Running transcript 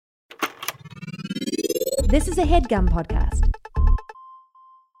This is a HeadGum podcast.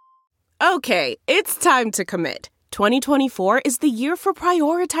 Okay, it's time to commit. 2024 is the year for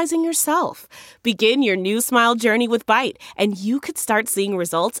prioritizing yourself. Begin your new smile journey with Byte, and you could start seeing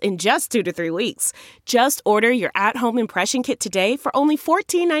results in just 2 to 3 weeks. Just order your at-home impression kit today for only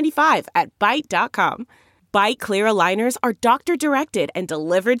 $14.95 at Byte.com. Byte Clear aligners are doctor-directed and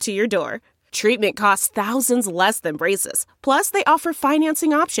delivered to your door. Treatment costs thousands less than braces. Plus, they offer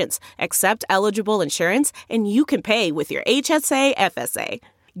financing options, accept eligible insurance, and you can pay with your HSA FSA.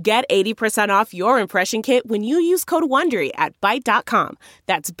 Get 80% off your impression kit when you use code WONDERY at Byte.com.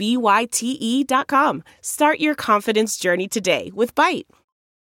 That's BYTE.com. Start your confidence journey today with Byte.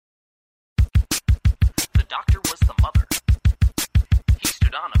 The doctor was the mother. He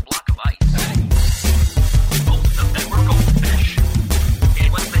stood on a block of ice. Both of them were goldfish.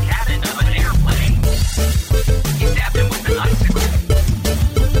 It was the cabin of an airplane. He stabbed him with an icicle.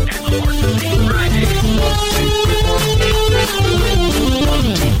 And the horse was named Friday.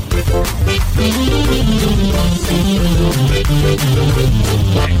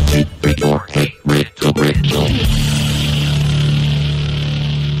 Riddle.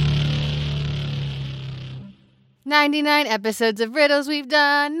 99 episodes of riddles we've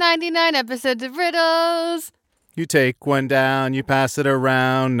done. 99 episodes of riddles. You take one down, you pass it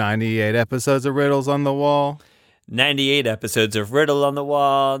around. 98 episodes of riddles on the wall. 98 episodes of Riddle on the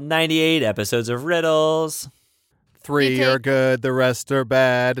wall. 98 episodes of riddles. 3 are good, the rest are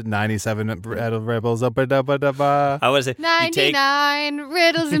bad. 97 rebels up. I would say 99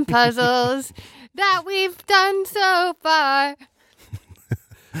 riddles and puzzles that we've done so far.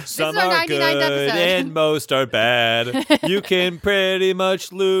 Some our are 99th good episode. and most are bad. You can pretty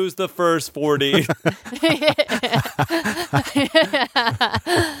much lose the first 40.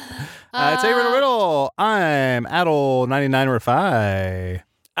 It's a riddle. I'm Adel99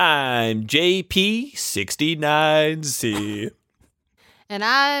 I'm JP69C. And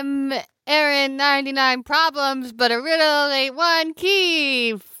I'm Aaron 99 problems, but a riddle ain't one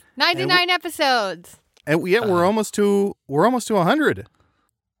key. 99 episodes. And yet we're almost to 100.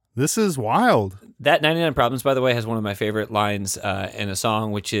 This is wild. That 99 Problems, by the way, has one of my favorite lines in a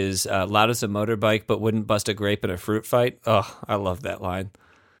song, which is loud as a motorbike, but wouldn't bust a grape in a fruit fight. Oh, I love that line.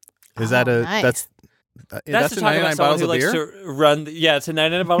 Is that nice. That's to talk 99 about someone bottles who of likes beer? to run. Yeah, it's a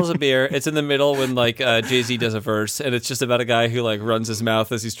 99 bottles of beer. It's in the middle when like Jay-Z does a verse, and it's just about a guy who like runs his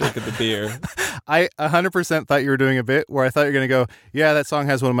mouth as he's drinking the beer. I 100% thought you were doing a bit where I thought you were going to go, yeah, that song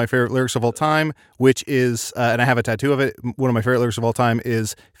has one of my favorite lyrics of all time, which is, and I have a tattoo of it, one of my favorite lyrics of all time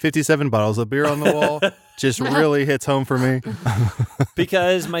is 57 bottles of beer on the wall. Just really hits home for me.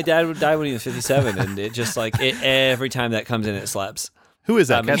 Because my dad would die when he was 57, and it just like every time that comes in, it slaps. Who is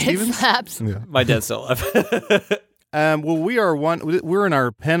that, Cat It Stevens? slaps. Yeah. My dad's still alive. Well, we're in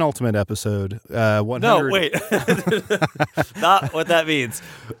our penultimate episode, 100. No, wait. Not what that means.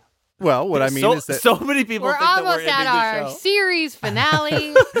 Well, what I mean is that so many people We're think that we're almost ending at the our show. series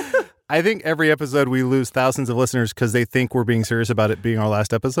finale. I think every episode we lose thousands of listeners because they think we're being serious about it being our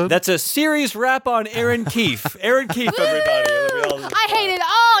last episode. That's a series wrap on Aaron Keefe. Aaron Keefe, everybody. I hated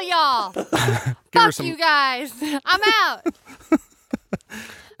all y'all. Give her Fuck some- you guys. I'm out.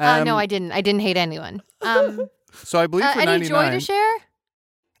 No, I didn't. I didn't hate anyone. So I believe for Any 99. joy to share?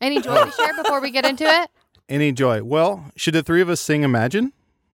 Any joy to share before we get into it? Any joy? Well, should the three of us sing Imagine?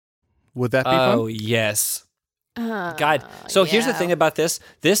 Would that be Oh, fun? yes. God. So here's the thing about this.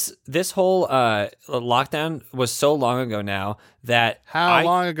 This whole lockdown was so long ago now that How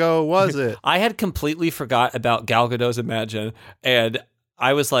long ago was it? I had completely forgot about Gal Gadot's Imagine, and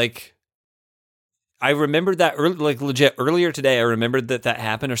I was like, I remembered that legit earlier today. I remembered that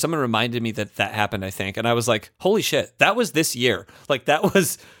happened, or someone reminded me that happened. I think, and I was like, "Holy shit, that was this year! Like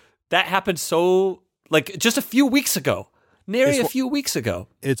that happened so like just a few weeks ago, nearly a few weeks ago."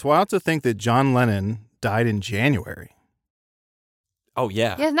 It's wild to think that John Lennon died in January. Oh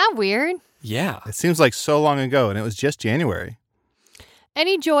yeah, Yeah, isn't that weird? yeah. It seems like so long ago, and it was just January.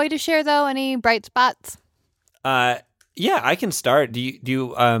 Any joy to share though? Any bright spots? Yeah, I can start. Do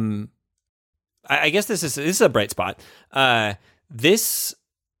you I guess this is a bright spot. This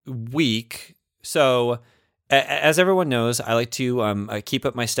week, so as everyone knows, I like to keep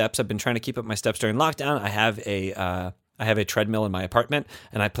up my steps. I've been trying to keep up my steps during lockdown. I have a treadmill in my apartment,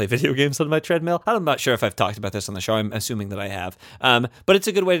 and I play video games on my treadmill. I'm not sure if I've talked about this on the show. I'm assuming that I have. But it's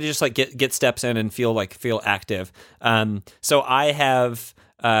a good way to just like get steps in and feel active. So I have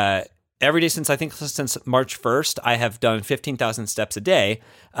every day since March 1st, I have done 15,000 steps a day.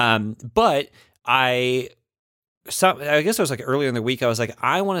 But I I guess it was like earlier in the week, I was like,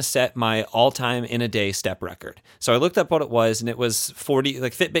 I want to set my all-time in a day step record. So I looked up what it was, and it was 40,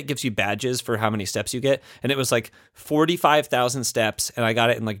 like Fitbit gives you badges for how many steps you get. And it was like 45,000 steps. And I got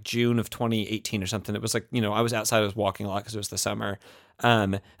it in like June of 2018 or something. It was like, I was outside, I was walking a lot because it was the summer.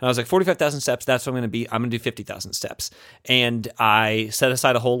 And I was like, 45,000 steps, that's what I'm going to be. I'm going to do 50,000 steps. And I set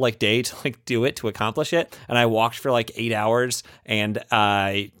aside a whole like day to like do it, to accomplish it. And I walked for like 8 hours, and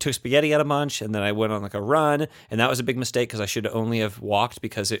I took spaghetti at a munch, and then I went on like a run. And that was a big mistake because I should only have walked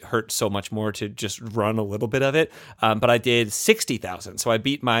because it hurt so much more to just run a little bit of it. But I did 60,000. So I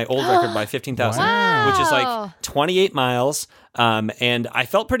beat my old record by 15,000, which is like 28 miles. And I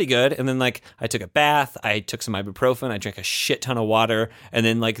felt pretty good. And then like I took a bath, I took some ibuprofen, I drank a shit ton of water. And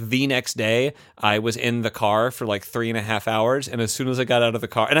then like the next day I was in the car for like 3.5 hours. And as soon as I got out of the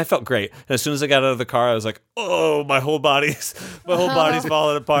car, and I felt great. And as soon as I got out of the car, I was like, oh, my whole body's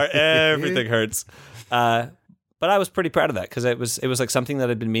falling apart. Everything hurts. But I was pretty proud of that because it was like something that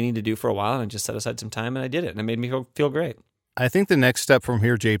I'd been meaning to do for a while, and I just set aside some time and I did it, and it made me feel great. I think the next step from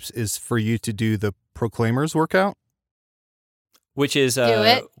here, Japes, is for you to do the Proclaimers workout. Which is Do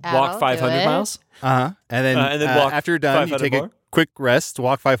it, walk Adel, 500 do it. miles. And then walk after you're done, you 500 take more? a quick rest,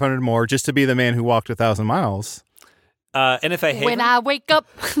 walk 500 more, just to be the man who walked 1,000 miles. And if I hate When I wake up,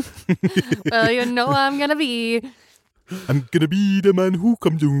 well, I'm going to be. I'm gonna be the man who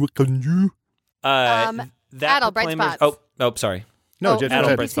comes and work on you. that Adel, bright Proclaimers- spots. Oh, sorry. No, Oh, Jeff, Adel, go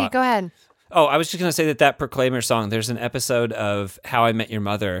ahead. bright spot. Go ahead. Oh, I was just gonna say that Proclaimer song. There's an episode of How I Met Your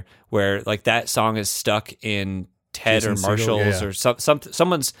Mother where like that song is stuck in Ted Jason or Segel, Marshall's yeah. or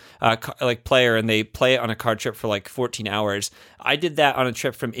someone's like player, and they play it on a car trip for like 14 hours. I did that on a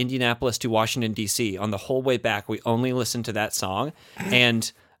trip from Indianapolis to Washington D.C. On the whole way back, we only listened to that song, and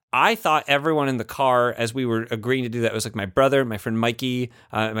I thought everyone in the car as we were agreeing to do that was like my brother, my friend Mikey,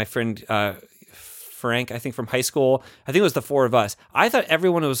 my friend Frank, I think from high school. I think it was the four of us. I thought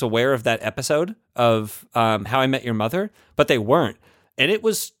everyone was aware of that episode of How I Met Your Mother, but they weren't. And it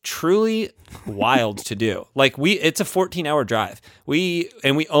was truly wild to do. Like it's a 14-hour drive. We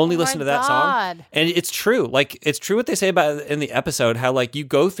only listen to that song. God. And it's true. Like it's true what they say about it in the episode, how like you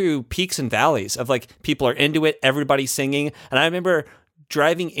go through peaks and valleys of like people are into it, everybody's singing. And I remember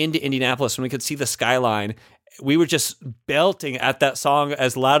driving into Indianapolis when we could see the skyline. We were just belting at that song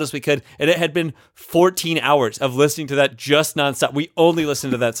as loud as we could. And it had been 14 hours of listening to that just nonstop. We only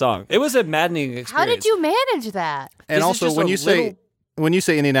listened to that song. It was a maddening experience. How did you manage that? And This is also, just when a you say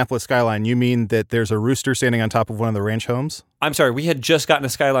little- Indianapolis skyline, you mean that there's a rooster standing on top of one of the ranch homes? I'm sorry, we had just gotten a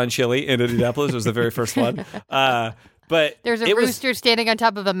Skyline chili in Indianapolis. It was the very first one. But There's a it was- rooster standing on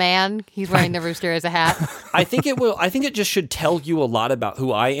top of a man. He's wearing the rooster as a hat. I think it just should tell you a lot about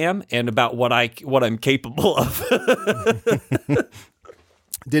who I am and about what I'm capable of.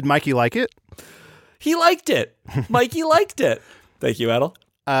 Did Mikey like it? He liked it. Mikey liked it. Thank you, Adel.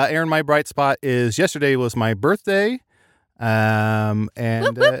 Aaron, my bright spot is yesterday was my birthday. And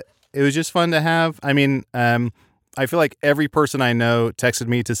it was just fun to have. I mean, I feel like every person I know texted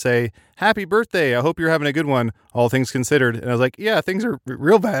me to say, happy birthday. I hope you're having a good one, all things considered. And I was like, yeah, things are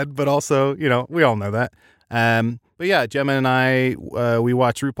real bad, but also, we all know that. But yeah, Gemma and I, we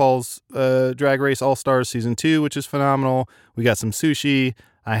watched RuPaul's Drag Race All-Stars Season 2, which is phenomenal. We got some sushi.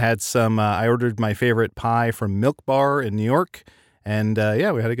 I had I ordered my favorite pie from Milk Bar in New York. And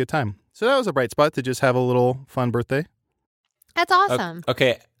yeah, we had a good time. So that was a bright spot to just have a little fun birthday. That's awesome.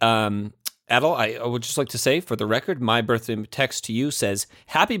 Okay. Adel, I would just like to say, for the record, my birthday text to you says,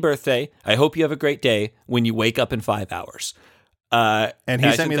 happy birthday. I hope you have a great day when you wake up in 5 hours. And he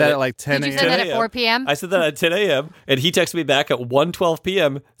I sent sent me that that at- at like 10 Did you a.m. send that 10 at 4 p.m.? I said that at 10 a.m. and he texted me back at 1:12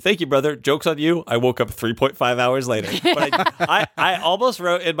 p.m. Thank you, brother. Joke's on you. I woke up 3.5 hours later. But I almost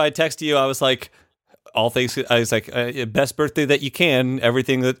wrote in my text to you, I was like, best birthday that you can,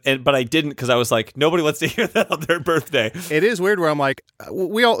 everything that, but I didn't because I was like, nobody wants to hear that on their birthday. It is weird where I'm like,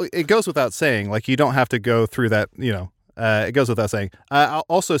 it goes without saying, like, you don't have to go through that, it goes without saying.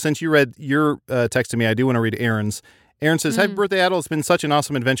 Also, since you read your text to me, I do want to read Aaron's. Aaron says, happy birthday, Adel. It's been such an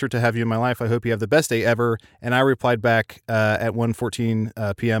awesome adventure to have you in my life. I hope you have the best day ever. And I replied back at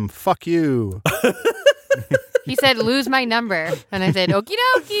 1:14 p.m., fuck you. He said, lose my number. And I said, okie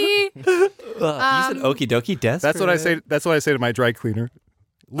dokie. You said okie dokie desperate. That's what I say. That's what I say to my dry cleaner.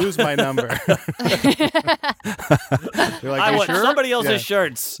 Lose my number. They're like, I "You want sure?" somebody else's Yeah.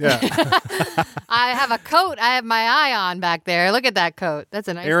 shirts. Yeah. I have a coat. I have my eye on back there. Look at that coat. That's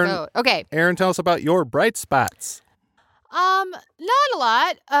a nice Aaron- coat. Okay. Aaron, tell us about your bright spots. Not a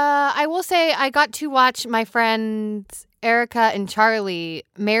lot. I will say I got to watch my friends Erica and Charlie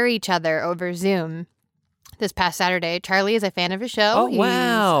marry each other over Zoom. this past Saturday. Charlie is a fan of his show. Oh,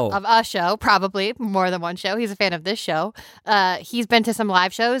 wow. Of a show, probably more than one show. He's a fan of this show. He's been to some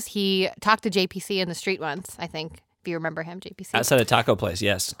live shows. He talked to JPC in the street once, I think, if you remember him, JPC. Outside a taco place,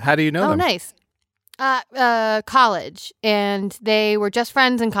 yes. How do you know Oh, them? nice. College, and they were just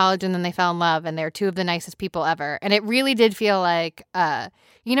friends in college, and then they fell in love, and they're two of the nicest people ever. And it really did feel like,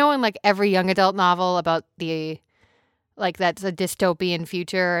 in like every young adult novel about that's a dystopian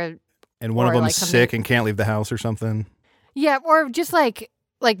future. And one of or, them's like, something- sick and can't leave the house or something. Yeah, or just like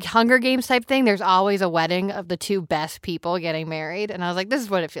Hunger Games type thing. There's always a wedding of the two best people getting married, and I was like, this is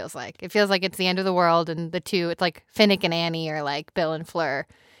what it feels like. It feels like it's the end of the world, and it's like Finnick and Annie, or like Bill and Fleur.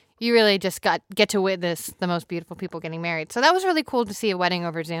 You really just get to witness the most beautiful people getting married. So that was really cool to see a wedding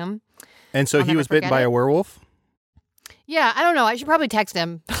over Zoom. And so I'll he never was bitten forget by it. a werewolf? Yeah, I don't know. I should probably text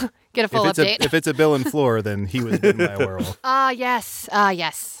him, get a full update. If it's a Bill and Fleur, then he was bitten by a werewolf. Yes.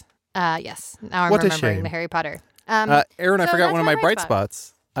 Yes. Now I'm What a remembering shame. the Harry Potter. Aaron, I so forgot that's one of my my bright bright spot.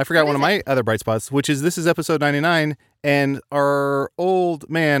 spots. I forgot What one of is my other bright spots, which is this is episode 99, and our old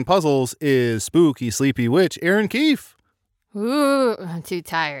man Puzzles is Spooky Sleepy Witch Aaron Keefe. Ooh, I'm too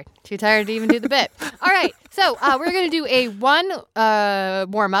tired. Too tired to even do the bit. All right. So we're going to do a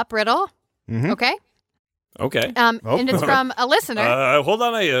warm-up riddle. Mhm. Okay? Okay. And it's from a listener. Hold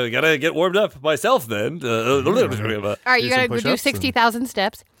on, I gotta get warmed up myself then. All right, do you some got to go do push-ups 60,000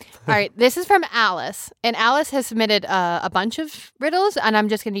 steps. All right, this is from Alice. And Alice has submitted a bunch of riddles, and I'm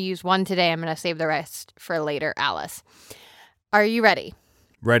just going to use one today. I'm going to save the rest for later, Alice. Are you ready?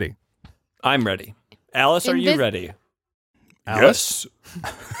 Ready. I'm ready. Alice, are you ready? Alice?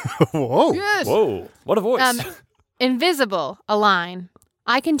 Whoa. Yes. Whoa, what a voice. Invisible, a line.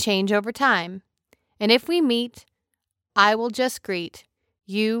 I can change over time. And if we meet, I will just greet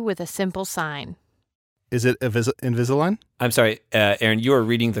you with a simple sign. Is it Invisalign? I'm sorry, Aaron, you are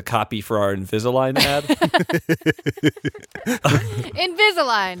reading the copy for our Invisalign ad?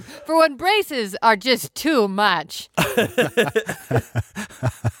 Invisalign, for when braces are just too much.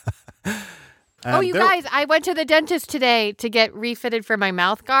 You guys, I went to the dentist today to get refitted for my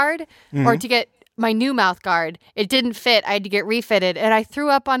mouth guard, or to get my new mouth guard. It didn't fit. I had to get refitted, and I threw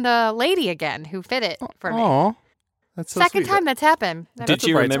up on the lady again who fit it for me. Aw. That's so Second sweet. time that's happened. Did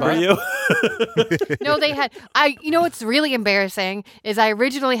she bright remember spot. you? No, they had. What's really embarrassing is I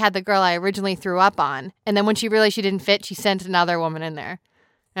originally had the girl I originally threw up on, and then when she realized she didn't fit, she sent another woman in there,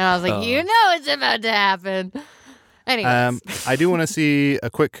 and I was like, you know, it's about to happen. Anyways, I do want to see a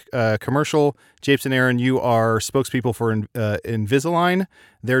quick commercial. Japes and Aaron, you are spokespeople for Invisalign.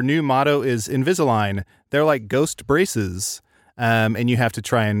 Their new motto is Invisalign. They're like ghost braces, and you have to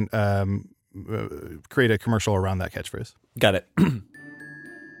try and create a commercial around that catchphrase. Got it.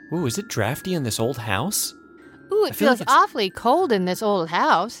 Ooh, is it drafty in this old house? ooh, it feel like feels it's- awfully cold in this old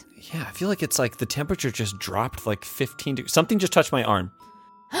house. Yeah, I feel like it's like the temperature just dropped like 15 degrees. Something just touched my arm.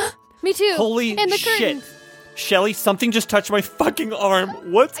 Me too. Holy and the shit. curtains. Shelly, something just touched my fucking arm.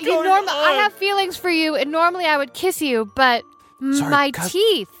 What's going on? I have feelings for you, and normally I would kiss you, but Sorry, my cuss-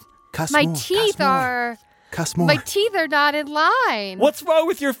 teeth, Cuss my more, teeth cuss more, are, cuss more. my teeth are not in line. What's wrong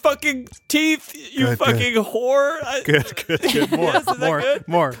with your fucking teeth, you Good, fucking whore? Good. More, Yes, is that more, good?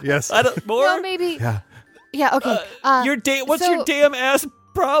 more. Yes. I don't, more? Well, maybe. Yeah. Yeah. Okay. What's your damn ass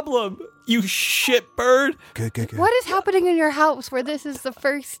problem? You shit bird. Good. What is happening in your house where this is the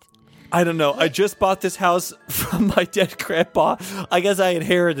first? I don't know. I just bought this house from my dead grandpa. I guess I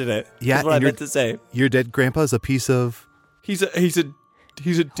inherited it. Yeah, is what I and meant to say. Your dead grandpa's a piece of. He's a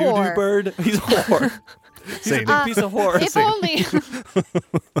doo-doo Whore. bird. He's a whore. He's a Same. big piece of whore. If only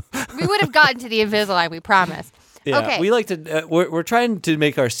we would have gotten to the Invisalign. We promise. Yeah, Okay. we like to. We're trying to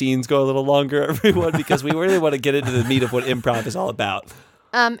make our scenes go a little longer, everyone, because we really want to get into the meat of what improv is all about.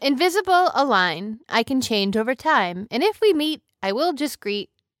 Invisible, a line. I can change over time, and if we meet, I will just greet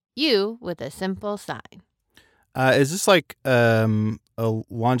you with a simple sign. Is this like a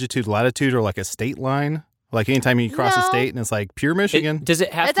longitude, latitude, or like a state line? Like anytime you cross a No. state and it's like pure Michigan? Does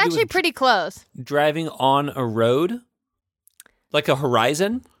it have It's to do actually with pretty close. driving on a road, like a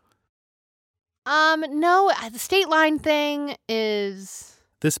horizon? No, the state line thing is.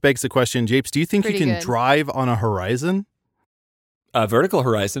 This begs the question, Japes, do you think you Pretty can good. drive on a horizon? Vertical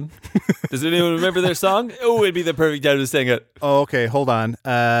Horizon. Does anyone remember their song? Oh, it'd be the perfect time to sing it. Oh, okay, hold on.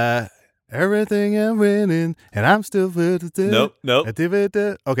 Everything I'm winning, and I'm still Nope.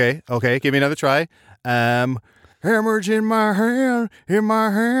 Okay, give me another try. Hammer's in my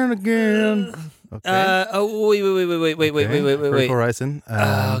hand again. Okay. Wait. Vertical Horizon.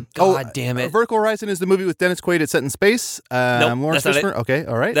 God damn it. Vertical Horizon is the movie with Dennis Quaid. It's set in space. Lawrence that's not Fishburne. Okay,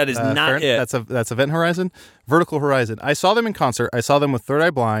 all right. That is not it. That's Event Horizon. Vertical Horizon. I saw them in concert. I saw them with Third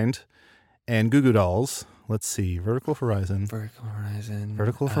Eye Blind and Goo Goo Dolls Let's see. Vertical Horizon. Vertical Horizon.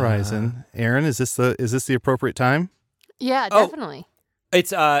 Vertical Horizon. Aaron, is this the appropriate time? Yeah, Oh. definitely. He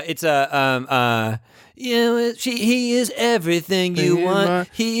is everything you want.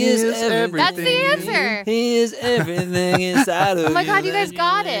 He is everything. That's the answer. He is everything inside of you. Oh my God, you guys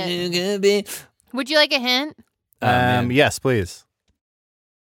got that it. you can be. Would you like a hint? Man. Yes, please.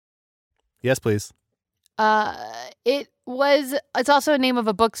 Yes, please. It's also a name of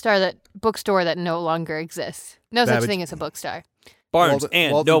a bookstore that no longer exists. No such Babbage. thing as a bookstore. Barnes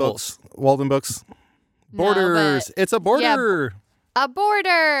and Nobles. Walden Books. Borders. but- It's a border. A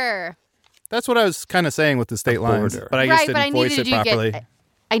border. That's what I was kind of saying with the state lines, border. but I just didn't voice it properly.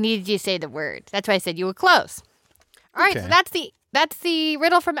 I needed you to say the word. That's why I said you were close. All right, Okay. so that's the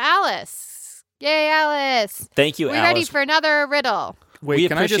riddle from Alice. Yay, Alice. Thank you, We're Alice. ready for another riddle. Wait, we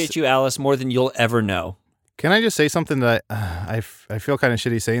can I appreciate just you, Alice, more than you'll ever know. Can I just say something that I feel kind of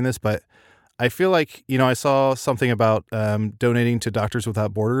shitty saying this, but I feel like, I saw something about donating to Doctors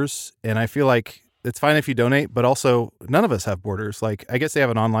Without Borders, and I feel like it's fine if you donate, but also none of us have borders. Like, I guess they have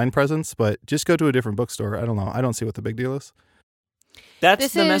an online presence, but just go to a different bookstore. I don't know. I don't see what the big deal is. That's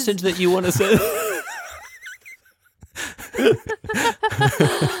This the is- message that you want to say.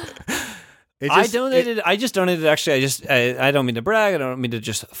 I just donated. Actually, I don't mean to brag. I don't mean to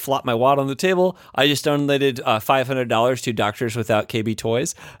just flop my wad on the table. I just donated $500 to Doctors Without KB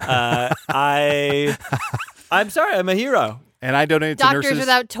Toys. I'm sorry. I'm a hero. And I donated to Doctors Nurses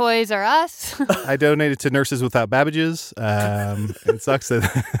Without Toys Are Us. I donated to Nurses Without Babbages. It sucks that.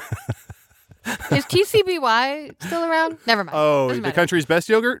 Is TCBY still around? Never mind. Oh, Doesn't the matter. country's best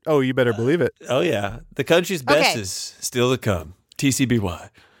yogurt? Oh, you better believe it. Oh yeah, the country's best Okay. is still to come. TCBY.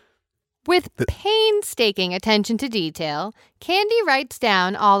 With painstaking attention to detail, Candy writes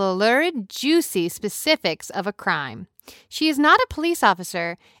down all the lurid, juicy specifics of a crime. She is not a police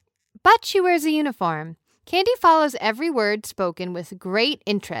officer, but she wears a uniform. Candy follows every word spoken with great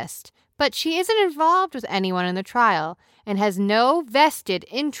interest, but she isn't involved with anyone in the trial and has no vested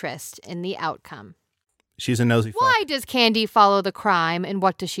interest in the outcome. She's a nosy fuck. Why does Candy follow the crime, and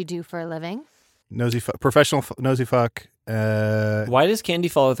what does she do for a living? Nosy fuck. Professional nosy fuck. Why does Candy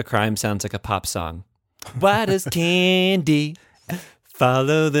Follow the Crime sounds like a pop song? Why does Candy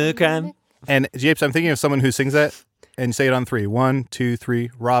follow the crime? And Japes, I'm thinking of someone who sings that and say it on 3. 1, 2,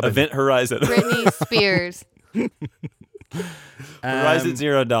 3. Robin. Event Horizon. Britney Spears. Horizon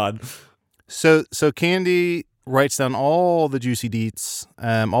Zero Dawn. So Candy writes down all the juicy deets,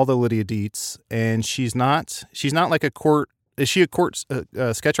 all the Lydia deets, and she's not like a court. Is she a court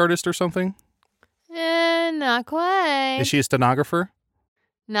sketch artist or something? Not quite. Is she a stenographer?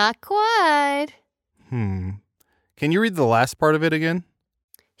 Not quite. Can you read the last part of it again?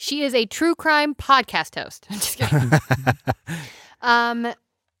 She is a true crime podcast host. I'm just kidding.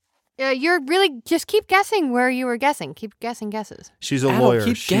 You're really just keep guessing where you were guessing. Keep guessing guesses. She's a Adam, lawyer.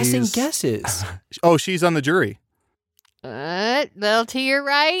 keep guessing She's- guesses. Oh, she's on the jury. Little to your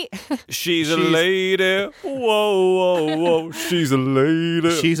right. She's a lady. Whoa, whoa, whoa. She's a lady.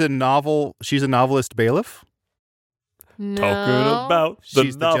 She's a novelist bailiff. No. Talking about the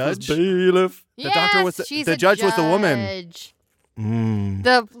She's the novice judge? bailiff. the doctor was she's the a judge was the woman. judge. Mm.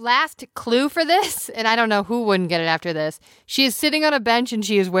 The last clue for this, and I don't know who wouldn't get it after this, she is sitting on a bench and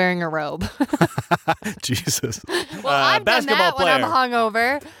she is wearing a robe. Jesus. Well, I've done basketball that when I'm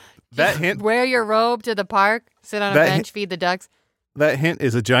player. hungover. That hint Wear your robe to the park, sit on a That bench, feed the ducks.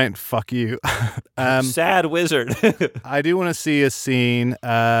 is a giant fuck you. Sad wizard. I do want to see a scene.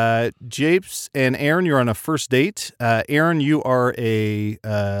 Japes and Aaron, you're on a first date. Aaron, you are a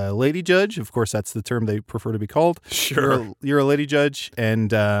lady judge. Of course, that's the term they prefer to be called. Sure. You're a lady judge, and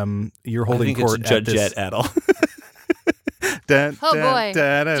you're I holding think court it's at this. Judgette Adel. Dun, Oh dun, boy.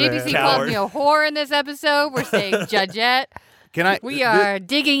 dun, dun, JPC dun. called me a whore in this episode. We're saying Judgette. Can I? We are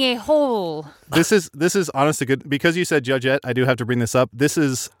digging a hole. This is honest to good because you said Judgette. I do have to bring this up. This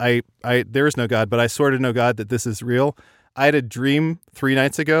is I there is no God, but I swear to no God that this is real. I had a dream 3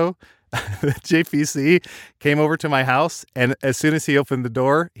 nights ago. that JPC came over to my house, and as soon as he opened the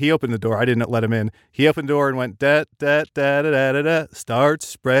door. I didn't let him in. He opened the door and went da da da da da da da. Start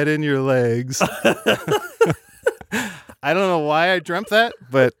spreading your legs. I don't know why I dreamt that,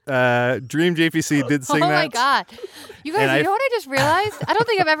 but Dream JPC did sing Oh that. my God. You guys, And you know what I just realized? I don't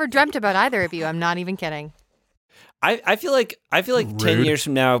think I've ever dreamt about either of you. I'm not even kidding. I feel like 10 Rude. years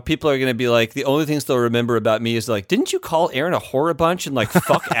from now, people are going to be like, the only things they'll remember about me is like, didn't you call Aaron a whore bunch and like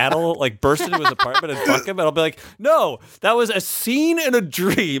fuck Adel, like burst into his apartment and fuck him? And I'll be like, no, that was a scene in a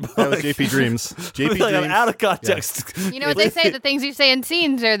dream. That was Like, JP Dreams. JP like, I'm Dreams. out of context. You know what they say? The things you say in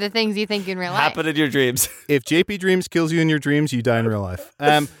scenes are the things you think in real life. Happen in your dreams. If JP Dreams kills you in your dreams, you die in real life.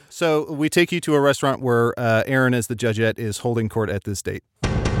 So we take you to a restaurant where Aaron, as the judgette, is holding court at this date.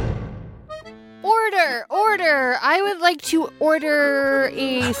 Order. I would like to order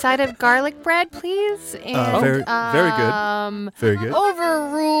a side of garlic bread, please. And, Very good. Very good.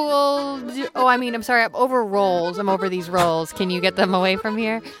 Overruled. Oh, I mean, I'm sorry. I'm over rolls. I'm over these rolls. Can you get them away from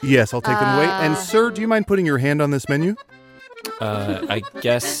here? Yes, I'll take them away. And sir, do you mind putting your hand on this menu? I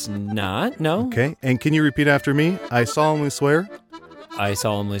guess not. No. Okay. And can you repeat after me? I solemnly swear I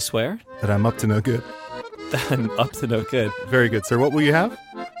solemnly swear that I'm up to no good. that I'm up to no good. Very good, sir. What will you have?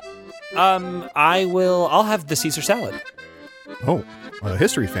 I'll have the Caesar salad. Oh, a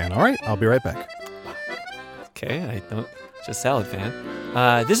history fan. All right. I'll be right back. Okay, I don't just salad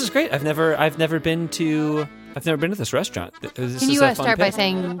fan. This is great. I've never been to this restaurant. This Can is you a fun start by pick.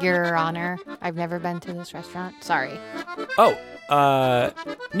 saying, Your Honor, I've never been to this restaurant? Sorry. Oh,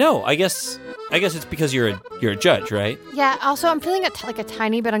 no. I guess it's because you're a judge, right? Yeah, also, I'm feeling like a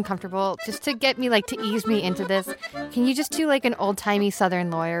tiny bit uncomfortable. Just to get me, like, to ease me into this, can you just do, like, an old-timey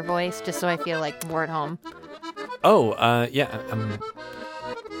Southern lawyer voice, just so I feel, like, more at home? Oh, yeah.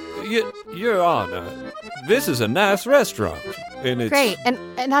 Your Honor, this is a nice restaurant, and it's Great. And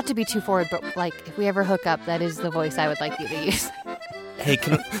not to be too forward, but, like, if we ever hook up, that is the voice I would like you to use. Hey,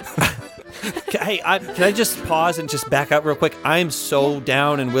 can I just pause and just back up real quick? I'm so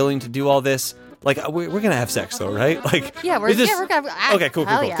down and willing to do all this. Like, we're gonna have sex though, right? Like, Yeah, we're this- gonna. Okay, cool.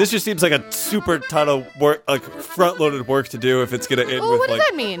 Yeah. This just seems like a super ton of work, like front-loaded work to do if it's gonna end Oh, with what does like.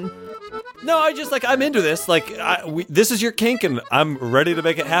 that mean? No, I just like I'm into this. Like, this is your kink, and I'm ready to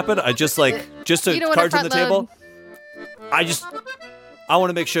make it happen. I just like just to You don't wanna cards on the front-load? table. I want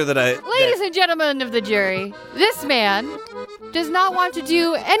to make sure that Ladies and gentlemen of the jury, this man does not want to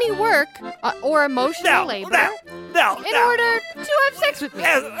do any work or emotional labor now, in order to have sex with me.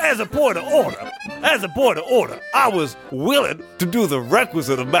 As a point of order, I was willing to do the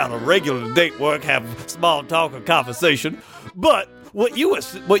requisite amount of regular date work, have small talk and conversation, but what you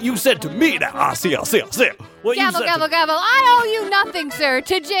said to me now, I see. What you Gavel, said gavel, gavel. I owe you nothing, sir.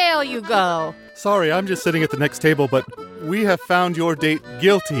 To jail you go. Sorry, I'm just sitting at the next table, but we have found your date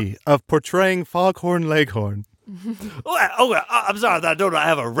guilty of portraying Foghorn Leghorn. I'm sorry that I don't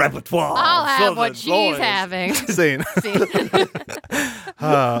have a repertoire. I'll have Southern what she's lawyers. having. Saying,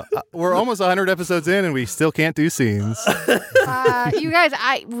 we're almost 100 episodes in and we still can't do scenes. You guys,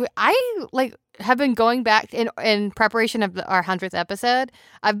 I like have been going back in preparation of our 100th episode.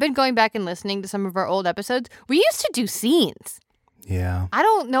 I've been going back and listening to some of our old episodes. We used to do scenes. Yeah. I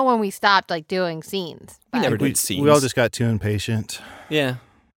don't know when we stopped like doing scenes. We but- never did scenes. We all just got too impatient. yeah.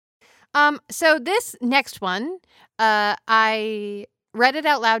 So this next one, I read it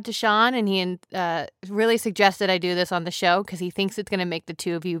out loud to Sean, and he really suggested I do this on the show because he thinks it's going to make the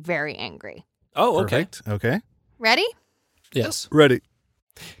two of you very angry. Oh, okay. Perfect. Okay. Ready? Yes. Ready.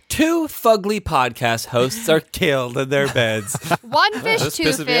 Two fugly podcast hosts are killed in their beds. One fish, That's two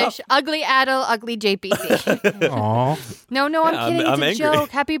pissing me fish, ugly Adel, ugly JPC. Aw. No, Yeah, I'm kidding. I'm it's a angry. joke.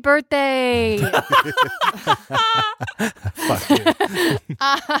 Happy birthday. Fuck you.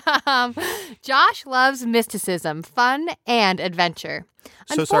 Josh loves mysticism, fun, and adventure.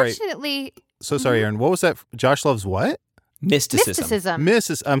 So sorry. Unfortunately, So sorry, Aaron. What was that? Josh loves what? Mysticism.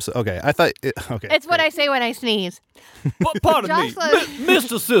 mysticism. Okay. I thought. Okay. It's what I say when I sneeze. Pardon Josh loves-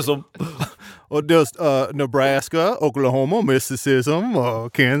 mysticism. Or does Nebraska, Oklahoma, mysticism,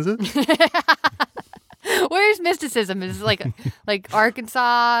 Kansas? Where's mysticism? Is it like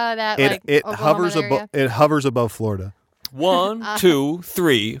Arkansas? That It Oklahoma hovers area? above. It hovers above Florida. 1, 2,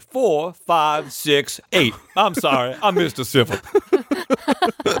 3, 4, 5, 6, 8. I'm sorry. I missed a civil.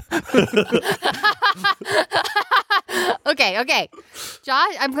 Okay.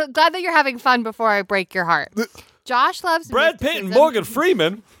 Josh, I'm glad that you're having fun before I break your heart. Josh loves Brad Pitt and mysticism. Morgan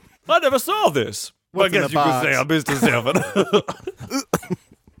Freeman. I never saw this. Well, I What's in guess the you box? could say I missed a 7.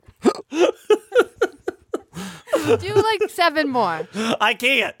 Do like 7 more. I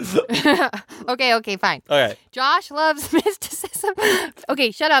can't. Okay, fine. Okay. Josh loves mysticism.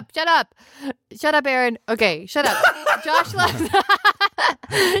 Okay, shut up, Aaron. Okay, shut up. Josh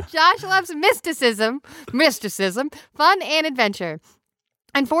loves mysticism, fun, and adventure.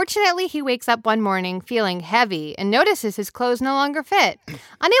 Unfortunately, he wakes up one morning feeling heavy and notices his clothes no longer fit.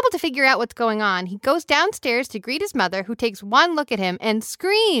 Unable to figure out what's going on, he goes downstairs to greet his mother, who takes one look at him and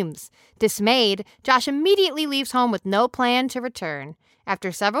screams. Dismayed, Josh immediately leaves home with no plan to return.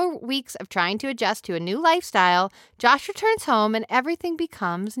 After several weeks of trying to adjust to a new lifestyle, Josh returns home and everything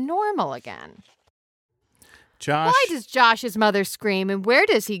becomes normal again. Josh. Why does Josh's mother scream, and where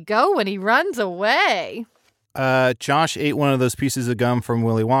does he go when he runs away? Josh ate one of those pieces of gum from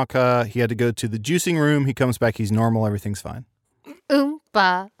Willy Wonka. He had to go to the juicing room. He comes back. He's normal. Everything's fine.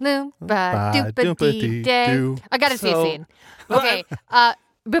 Oompa, loompa, doompa-dee day. I gotta see a scene. Okay,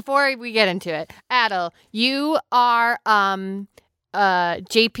 before we get into it, Adel, you are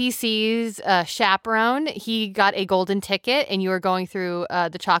JPC's chaperone. He got a golden ticket, and you are going through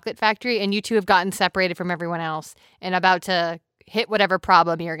the chocolate factory, and you two have gotten separated from everyone else and about to hit whatever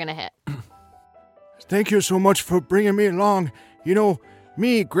problem you're gonna hit. Thank you so much for bringing me along. You know,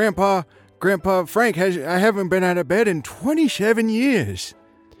 me, Grandpa Frank, I haven't been out of bed in 27 years.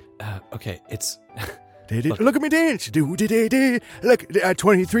 Okay, it's... Look at me dance. Look,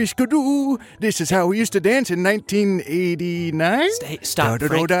 23 skidoo. This is how we used to dance in 1989. Stop,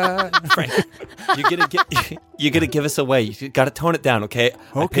 Frank. You're gonna give us away. You gotta tone it down, okay?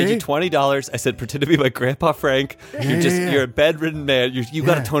 I paid you $20. I said, pretend to be my Grandpa Frank. You're a bedridden man. You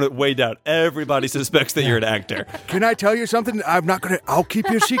gotta tone it way down. Everybody suspects that you're an actor. Can I tell you something? I'll keep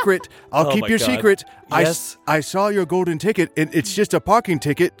your secret. I'll keep your secret. Yes. I saw your golden ticket, and it's just a parking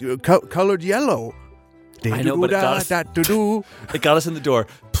ticket colored yellow. I know, but it got us in the door.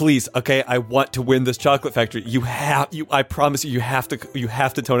 Please, okay, I want to win this chocolate factory. I promise you have to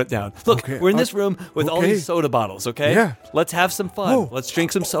tone it down. Look, we're in this room with all these soda bottles, okay? Yeah. Let's have some fun. Oh. Let's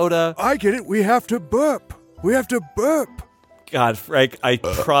drink some soda. I get it. We have to burp. God, Frank, I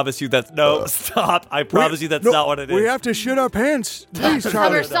promise you stop. I promise you that's not what it is. We have to shit our pants. Please,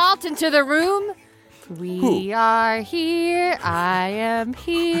 Charlie. Somersault into the room. We are here, I am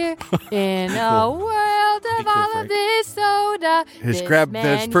here, in a world of all of this soda. Just grab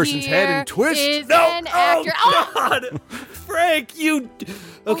this person's head and twist. An actor. Oh, God! Frank, you...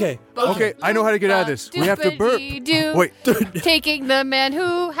 Okay. Okay, I know how to get out of this. We have to burp. Wait. Taking the man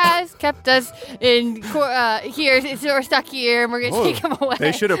who has kept us in here, we're stuck here, and we're going to take him away.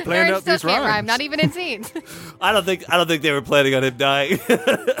 They should have planned Aaron out these still can't rhymes. rhyme, not even in scenes. I don't think they were planning on him dying.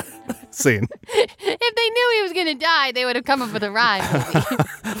 Scene. If they knew he was going to die, they would have come up with a rhyme.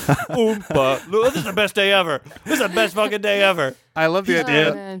 Oompa. Look, this is the best day ever. This is the best fucking day ever. I love the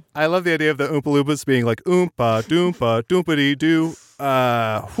idea. man. I love the idea of the Oompa Loompas being like oompa doompa doompity doo.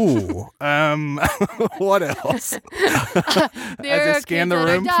 What else? There As I are scan kids the that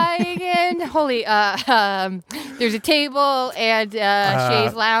room. are dying and holy. There's a table and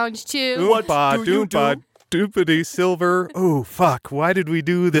Shay's Lounge too. Oompa doompa doopity silver. Oh fuck! Why did we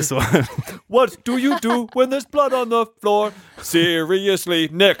do this one? What do you do when there's blood on the floor? Seriously,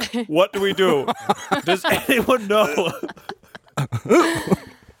 Nick, what do we do? Does anyone know?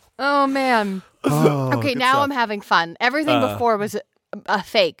 Oh man. Okay, now I'm having fun. Everything before was a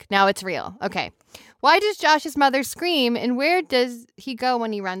fake. Now it's real. Okay. Why does Josh's mother scream, and where does he go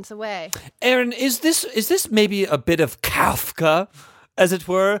when he runs away? Aaron, is this maybe a bit of Kafka, as it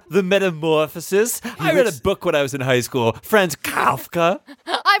were? The Metamorphosis? I read a book when I was in high school. Franz Kafka.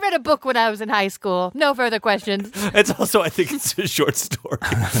 I read a book when I was in high school. No further questions. It's also, I think it's a short story.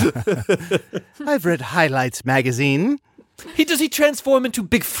 I've read Highlights magazine. Does he transform into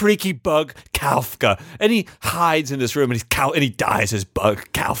big freaky bug Kafka, and he hides in this room, and he dies as bug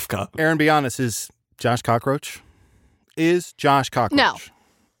Kafka. Aaron, be honest. Is Josh Cockroach? No.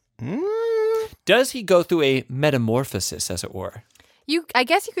 Does he go through a metamorphosis, as it were? I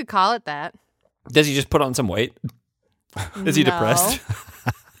guess you could call it that. Does he just put on some weight? Is he depressed?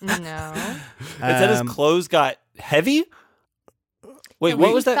 No. Is that his clothes got heavy? Wait,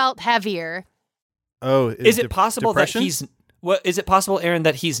 what was that? Felt heavier. Oh, Is it possible depression? that he's... What is it possible, Aaron,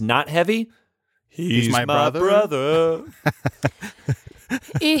 that he's not heavy? He's my brother.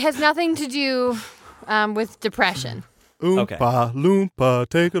 It has nothing to do with depression. Oompa loompa,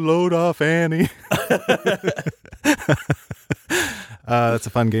 take a load off Annie. That's a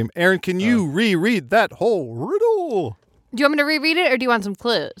fun game. Aaron, can you reread that whole riddle? Do you want me to reread it, or do you want some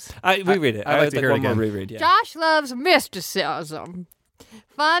clues? Reread it. I'd like to hear it one more again. reread, yeah. Josh loves mysticism.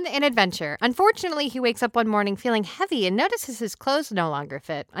 Fun and adventure. Unfortunately, he wakes up one morning feeling heavy and notices his clothes no longer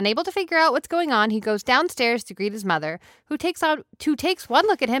fit. Unable to figure out what's going on, he goes downstairs to greet his mother, who takes one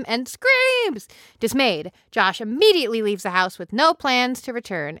look at him and screams. Dismayed, Josh immediately leaves the house with no plans to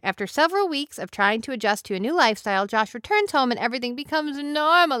return. After several weeks of trying to adjust to a new lifestyle, Josh returns home and everything becomes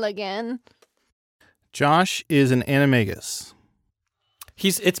normal again. Josh is an animagus.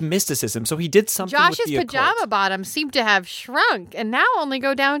 It's mysticism. So he did something Josh's with the pajama occult. bottoms seem to have shrunk and now only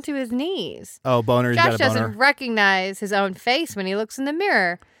go down to his knees. Oh, boner. Josh He's got a boner. doesn't recognize his own face when he looks in the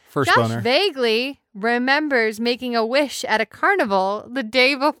mirror. First Josh boner. vaguely remembers making a wish at a carnival the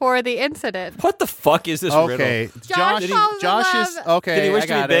day before the incident. What the fuck is this Okay, riddle? Josh falls in Josh is love. okay. Did he wish I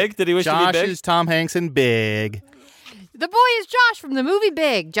to be got big? it. Did he wish to be Josh big? is Tom Hanks and big. The boy is Josh from the movie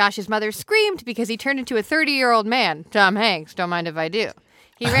Big. Josh's mother screamed because he turned into a 30-year-old man. Tom Hanks, don't mind if I do.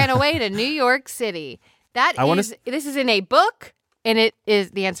 He ran away to New York City. This is in a book, and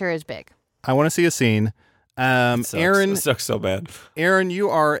the answer is Big. I want to see a scene. Aaron, It sucks so bad. Aaron, you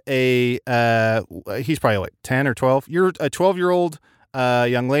are he's probably like 10 or 12. You're a 12-year-old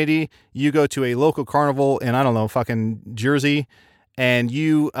young lady. You go to a local carnival in, I don't know, fucking Jersey, and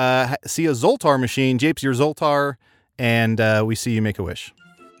you see a Zoltar machine, japes your Zoltar, and we see you make a wish.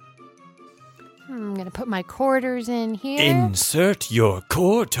 I'm going to put my quarters in here. Insert your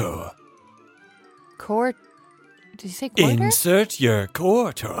quarter. Did you say quarter? Insert your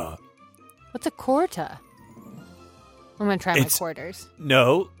quarter. What's a quarter? I'm going to try my It's- quarters.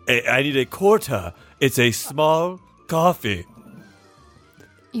 No, I need a quarter. It's a small coffee.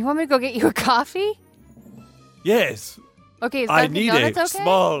 You want me to go get you a coffee? Yes, Okay, is I Dunkin' need Donuts a okay?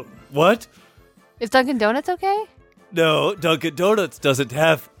 small. What? Is Dunkin' Donuts okay? No, Dunkin' Donuts doesn't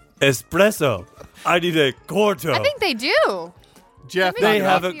have espresso. I need a quarter. I think they do. Jeff, Give me they a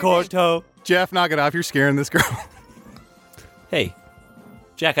have a coffee or quarter. Jeff, knock it off. You're scaring this girl. Hey,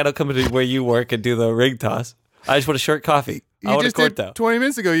 Jack, I don't come into where you work and do the ring toss. I just want a short coffee. I You want a just did quarter. 20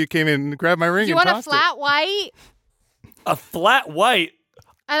 minutes ago. You came in and grabbed my ring Do you and want a tossed flat white? A flat white.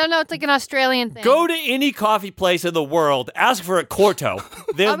 I don't know. It's like an Australian thing. Go to any coffee place in the world, ask for a quarto.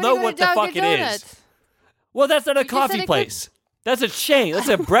 They'll I'm gonna know go what to the fuck Dunkin' it Donuts. is. Well, that's not a You just said coffee it place. That's a chain. That's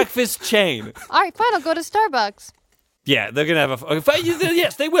a breakfast chain. All right, fine. I'll go to Starbucks. Yeah, they're gonna have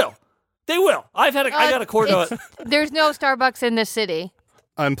yes, they will. They will. I got a quarto. There's no Starbucks in this city.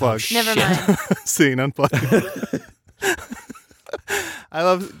 Unplugged. Never mind. Scene unplugged. I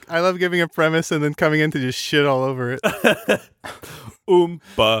love giving a premise and then coming in to just shit all over it.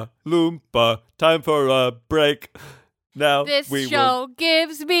 Oompa loompa. Time for a break. Now This we show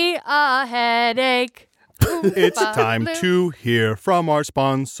gives me a headache. It's time to hear from our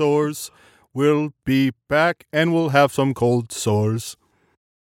sponsors. We'll be back and we'll have some cold sores.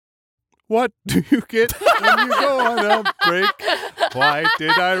 What do you get when you go on a break? Why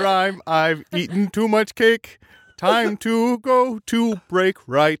did I rhyme? I've eaten too much cake. Time to go to break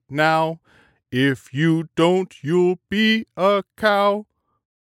right now. If you don't, you'll be a cow.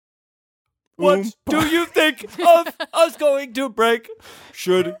 What do you think of us going to break?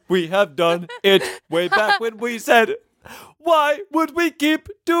 Should we have done it way back when we said, why would we keep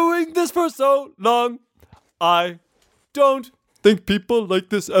doing this for so long? I don't think people like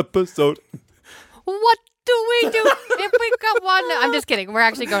this episode. What do we do if we got one? I'm just kidding. We're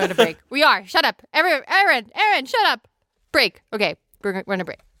actually going to break. We are. Shut up. Aaron, shut up. Break. Okay, we're going to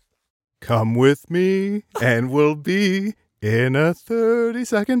break. Come with me and we'll be in a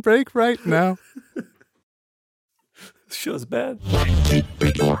 30-second break right now. This show's bad.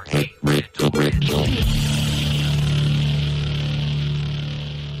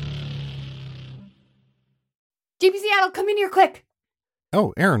 JP Seattle, come in here quick.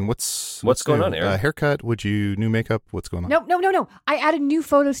 Oh, Aaron, what's going new? on, Aaron? Haircut? Would you new makeup? What's going on? No. I added new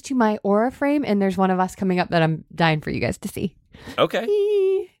photos to my Aura frame, and there's one of us coming up that I'm dying for you guys to see. Okay.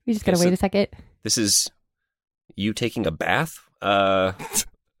 We just gotta Okay, wait a second. This is you taking a bath? I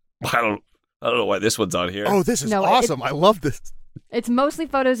don't know why this one's on here. Oh, this is No, awesome. I love this. It's mostly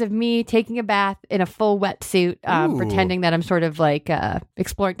photos of me taking a bath in a full wetsuit, Ooh. pretending that I'm sort of like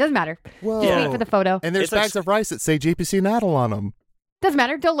exploring. Doesn't matter. Whoa. Just wait for the photo. And there's It's like- bags of rice that say JPC Natal on them. Doesn't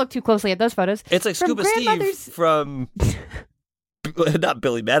matter. Don't look too closely at those photos. It's like From Scuba Steve grandmother's- from not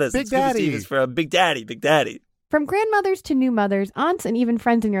Billy Madison. Big Scuba Daddy. Steve is from Big Daddy. Big Daddy. From grandmothers to new mothers, aunts, and even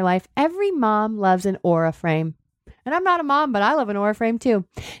friends in your life, every mom loves an Aura frame. And I'm not a mom, but I love an Aura frame too.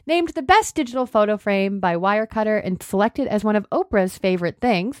 Named the best digital photo frame by Wirecutter and selected as one of Oprah's favorite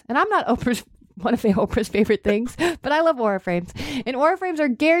things. And I'm not one of Oprah's favorite things, but I love Aura frames. And Aura frames are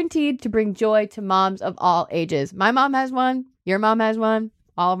guaranteed to bring joy to moms of all ages. My mom has one. Your mom has one.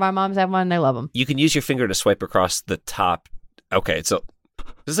 All of our moms have one. They love them. You can use your finger to swipe across the top. Okay, so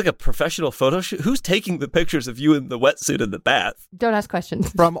this is like a professional photo shoot. Who's taking the pictures of you in the wetsuit in the bath? Don't ask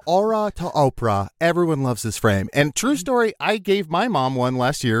questions. From Aura to Oprah, everyone loves this frame. And true story, I gave my mom one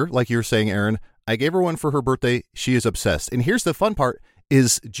last year, like you were saying, Aaron. I gave her one for her birthday. She is obsessed. And here's the fun part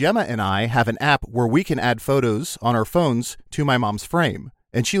is Gemma and I have an app where we can add photos on our phones to my mom's frame.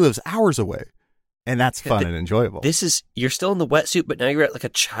 And she lives hours away. And that's fun and enjoyable. You're still in the wetsuit, but now you're at like a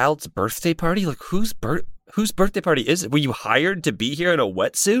child's birthday party. Like whose birthday party is it? Were you hired to be here in a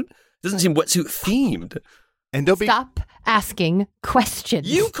wetsuit? Doesn't seem wetsuit themed. And don't be Stop asking questions.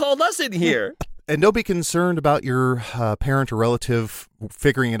 You called us in here. And don't be concerned about your parent or relative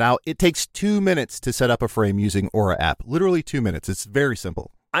figuring it out. It takes 2 minutes to set up a frame using Aura app. Literally 2 minutes. It's very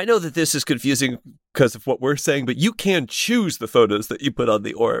simple. I know that this is confusing because of what we're saying, but you can choose the photos that you put on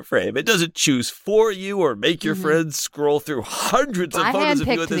the Aura frame. It doesn't choose for you or make your friends scroll through hundreds of photos of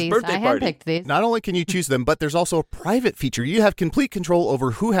you at this birthday party. I handpicked these. Not only can you choose them, but there's also a private feature. You have complete control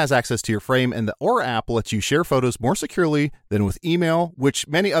over who has access to your frame, and the Aura app lets you share photos more securely than with email, which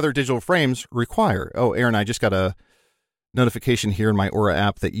many other digital frames require. Oh, Aaron, I just got a notification here in my Aura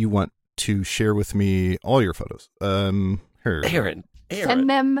app that you want to share with me all your photos. Here. Aaron. Send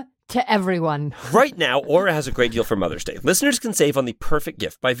them to everyone. Right now, Aura has a great deal for Mother's Day. Listeners can save on the perfect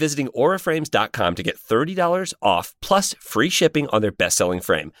gift by visiting auraframes.com to get $30 off plus free shipping on their best-selling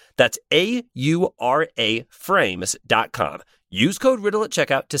frame. That's AURA frames.com. Use code RIDDLE at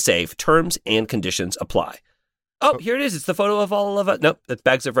checkout to save. Terms and conditions apply. Oh, here it is. It's the photo of all of us. Nope, that's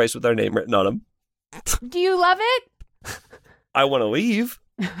bags of rice with our name written on them. Do you love it? I want to leave.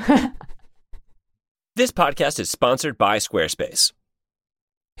 This podcast is sponsored by Squarespace.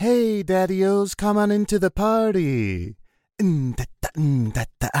 Hey, daddy-os, come on into the party.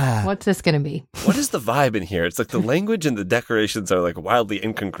 What's this going to be? What is the vibe in here? It's like the language and the decorations are like wildly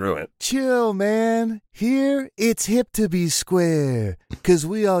incongruent. Chill, man. Here, it's hip to be square, because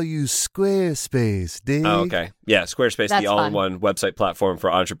we all use Squarespace, dig? Oh, okay. Yeah, Squarespace, That's the all-in-one website platform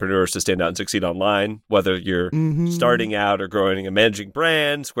for entrepreneurs to stand out and succeed online. Whether you're starting out or growing a managing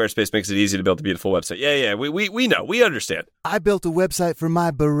brand, Squarespace makes it easy to build a beautiful website. Yeah, we know. We understand. I built a website for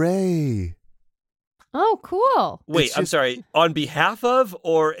my beret. Oh, cool. Wait, I'm sorry. On behalf of,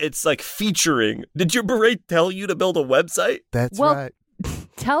 or it's like featuring? Did your beret tell you to build a website? That's Well, right.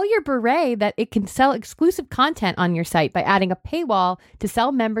 Tell your beret that it can sell exclusive content on your site by adding a paywall to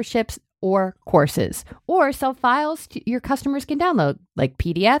sell memberships or courses, or sell files your customers can download, like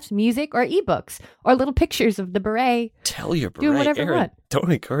PDFs, music, or ebooks, or little pictures of the beret. Tell your beret, Do whatever you Aaron, want.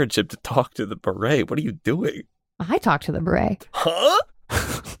 don't encourage him to talk to the beret. What are you doing? I talk to the beret. Huh?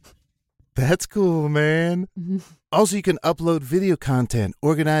 That's cool, man. Also, you can upload video content,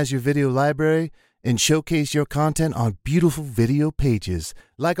 organize your video library, and showcase your content on beautiful video pages,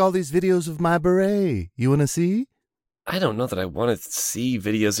 like all these videos of my beret. You want to see? I don't know that I want to see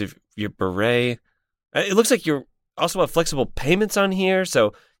videos of your beret. It looks like you also have flexible payments on here,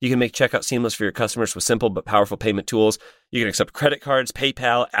 so you can make checkout seamless for your customers with simple but powerful payment tools. You can accept credit cards,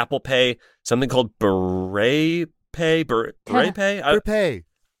 PayPal, Apple Pay, something called Beret Pay, Beret Pay?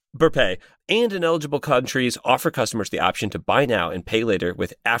 Burpay, and in eligible countries offer customers the option to buy now and pay later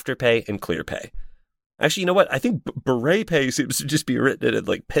with Afterpay and ClearPay. Actually, you know what? I think Beret Pay seems to just be written in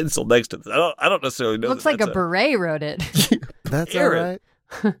like pencil next to this. I don't necessarily know. Looks like a beret wrote it. That's all Aaron.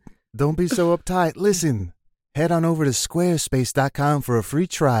 right. Don't be so uptight. Listen, head on over to squarespace.com for a free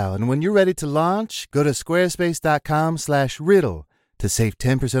trial. And when you're ready to launch, go to squarespace.com/riddle to save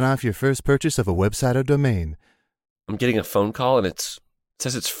 10% off your first purchase of a website or domain. I'm getting a phone call and it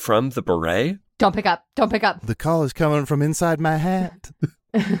says it's from the beret. Don't pick up. Don't pick up. The call is coming from inside my hat.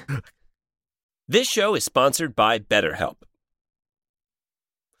 This show is sponsored by BetterHelp.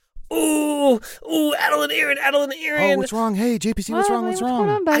 Ooh, Adeline Aaron. Oh, what's wrong? Hey, JPC, what's wrong? What's going wrong?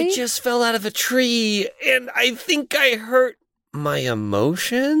 on, buddy? I just fell out of a tree and I think I hurt my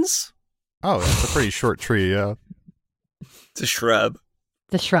emotions. Oh, that's a pretty short tree, yeah. It's a shrub.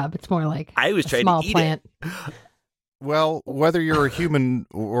 The shrub. It's more like I was a trying small to eat plant. it. Well, whether you're a human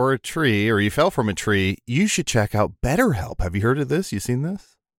or a tree, or you fell from a tree, you should check out BetterHelp. Have you heard of this? You seen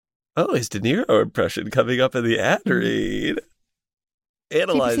this? Oh, his De Niro impression coming up in the ad read.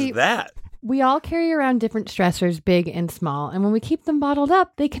 Analyze JPC, that. We all carry around different stressors, big and small, and when we keep them bottled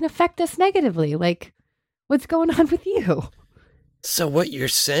up, they can affect us negatively. Like, what's going on with you? So what you're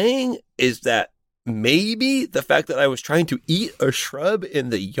saying is that maybe the fact that I was trying to eat a shrub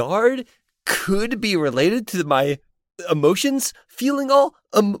in the yard could be related to my emotions feeling all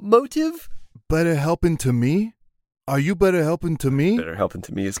emotive? Better helping to me? Are you better helping to me? Better helping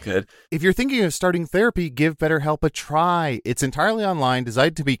to me is good. If you're thinking of starting therapy, give BetterHelp a try. It's entirely online,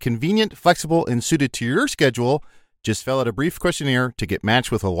 designed to be convenient, flexible, and suited to your schedule. Just fill out a brief questionnaire to get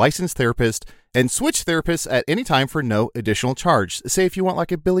matched with a licensed therapist and switch therapists at any time for no additional charge. Say if you want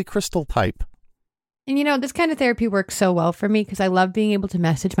like a Billy Crystal type. And you know, this kind of therapy works so well for me because I love being able to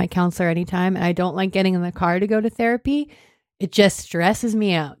message my counselor anytime, and I don't like getting in the car to go to therapy. It just stresses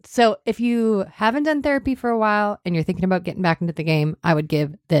me out. So if you haven't done therapy for a while and you're thinking about getting back into the game, I would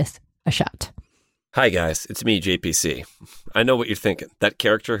give this a shot. Hi, guys. It's me, JPC. I know what you're thinking. That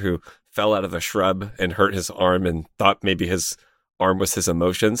character who fell out of a shrub and hurt his arm and thought maybe his arm was his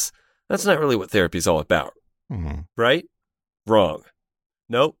emotions. That's not really what therapy's all about. Mhm. Right? Wrong.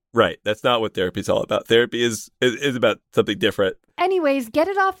 Nope. Right. That's not what therapy's all about. Therapy is about something different. Anyways, get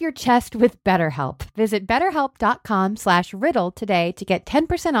it off your chest with BetterHelp. Visit betterhelp.com/riddle today to get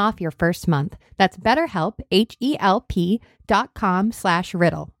 10% off your first month. That's BetterHelp,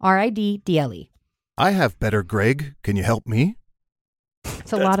 HELP.com/riddle, RIDDLE. I have better, Greg. Can you help me?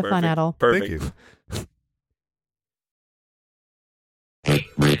 It's a lot of fun, perfect. Edel. Perfect. Thank you.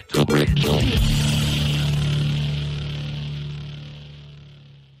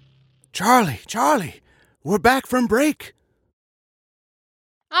 Charlie, we're back from break.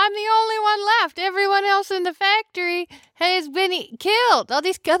 I'm the only one left. Everyone else in the factory has been killed. All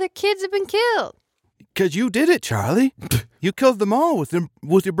these other kids have been killed. 'Cause you did it, Charlie. You killed them all with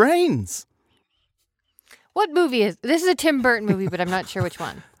your brains. What movie is this? Is a Tim Burton movie, but I'm not sure which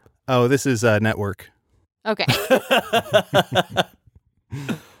one. Oh, this is Network. Okay.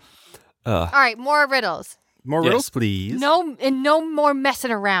 All right, more riddles. More Yes. riddles, please. No more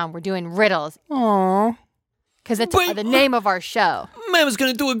messing around. We're doing riddles Aww. because it's Wait. the name of our show. Man was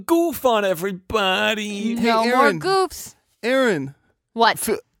going to do a goof on everybody. Hey, No more Aaron. goofs. Aaron, What?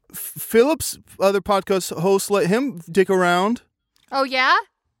 Philip's other podcast host let him dick around. Oh yeah.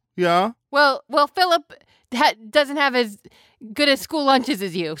 Yeah. Well, Philip doesn't have as good as school lunches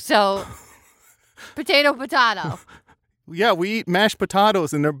as you, so potato. Yeah, we eat mashed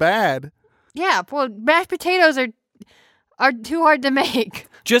potatoes and they're bad. Yeah, well, mashed potatoes are too hard to make.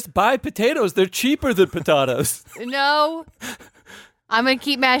 Just buy potatoes. They're cheaper than potatoes. No, I'm gonna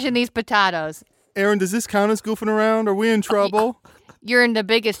keep mashing these potatoes. Aaron, does this count as goofing around? Are we in trouble? You're in the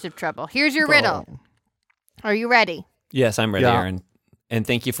biggest of trouble. Here's your riddle. Are you ready? Yes, I'm ready, Yeah. Aaron. And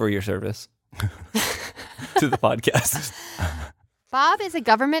thank you for your service to the podcast. Bob is a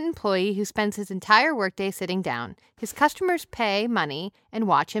government employee who spends his entire workday sitting down. His customers pay money and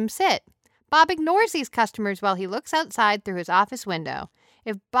watch him sit. Bob ignores these customers while he looks outside through his office window.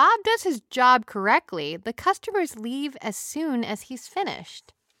 If Bob does his job correctly, the customers leave as soon as he's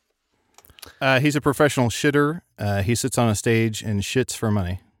finished. He's a professional shitter. He sits on a stage and shits for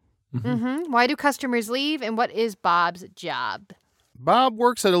money. Why do customers leave, and what is Bob's job? Bob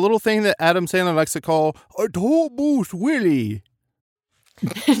works at a little thing that Adam Sandler likes to call a toll booth Willie.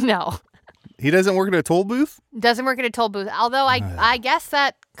 No, He doesn't work at a toll booth? doesn't work at a toll booth. Although I guess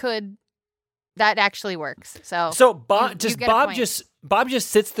that actually works. So Bob you get a point. Bob just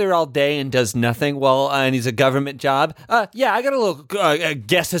sits there all day and does nothing while and he's a government job. Yeah, I got a little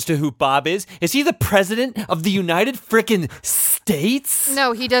guess as to who Bob is. Is he the president of the United Frickin' States?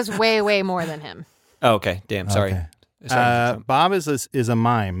 No, he does way more than him. Oh, okay, damn. Sorry. Okay. Sorry. Bob is a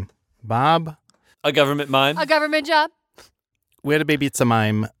mime. Bob, A government mime. A government job. we had a baby. It's a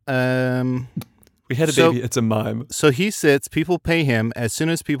mime. We had a So- baby. It's a mime. So he sits. People pay him. As soon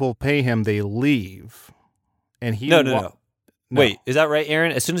as people pay him, they leave. And he No. Wait, is that right,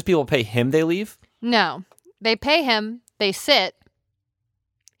 Aaron? As soon as people pay him, they leave? No, they pay him. They sit.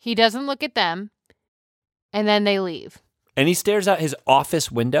 He doesn't look at them, and then they leave. And he stares out his office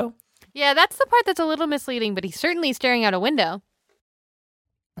window? Yeah, that's the part that's a little misleading, but he's certainly staring out a window.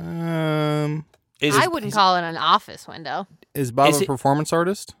 I wouldn't call it an office window. Is Bob Is a it- performance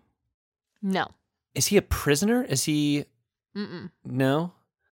artist? No. Is he a prisoner? Is he... Mm-mm. No?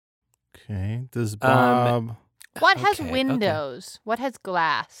 Okay. Does Bob? What has Okay, windows? What has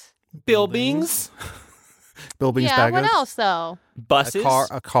glass? Buildings? Bill Beans Yeah, what Baggins? else, though? Buses?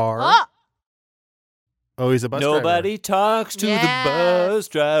 A car. Oh, Oh, he's a bus driver. Nobody talks to Yes. the bus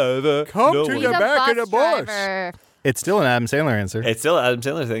driver. Come No to one- he's the a back of bus the bus. driver. It's still an Adam Sandler answer. It's still an Adam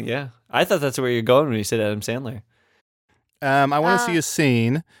Sandler thing, yeah. I thought that's where you're going when you said Adam Sandler. I want to see a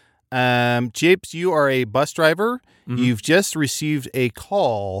scene. Japes, you are a bus driver. Mm-hmm. You've just received a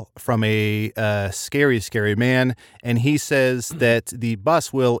call from a scary man, and he says that the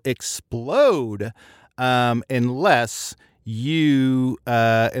bus will explode unless the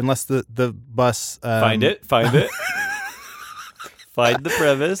bus Find it. Find the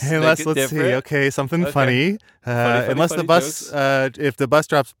premise. Unless, make it let's see. different. Okay, something Okay. funny. Unless the funny bus, if the bus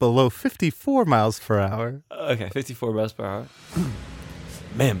drops below 54 miles per hour. Okay, 54 miles per hour.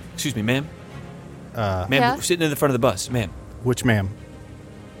 Ma'am, excuse me, ma'am. Ma'am, Yeah? we're sitting in the front of the bus, ma'am. Which ma'am?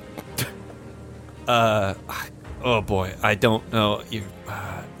 Oh boy, I don't know. You,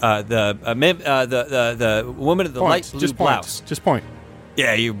 ma'am, the woman in the light blue Just blouse. point. Just point.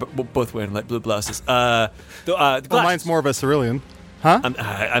 Yeah, you're both wearing light blue blouses. The Well, glasses. mine's more of a cerulean. Huh?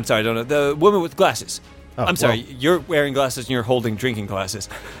 I'm sorry, I don't know. The woman with glasses. Oh, I'm sorry, you're wearing glasses and you're holding drinking glasses.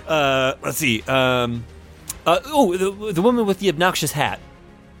 Let's see. The woman with the obnoxious hat.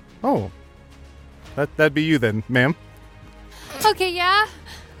 Oh. That'd be you then, ma'am. Okay, yeah.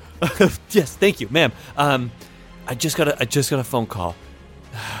 Yes, thank you, ma'am. I just got a phone call.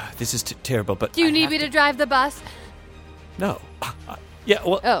 This is terrible, but Do you need me to drive the bus? No. Yeah.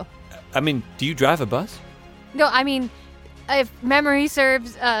 Well. Oh. I mean, do you drive a bus? No, I mean, if memory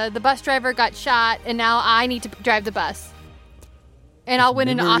serves, the bus driver got shot, and now I need to drive the bus. And I'll win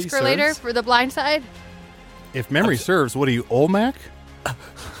an memory Oscar later serves? for The Blind Side. If memory serves, what are you, Olmec?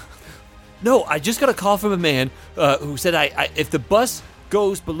 No, I just got a call from a man who said if the bus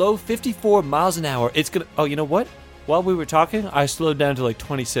goes below 54 miles an hour, it's gonna. Oh, you know what? While we were talking, I slowed down to like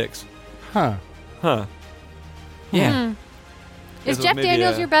 26. Huh. Yeah. Is This Jeff was maybe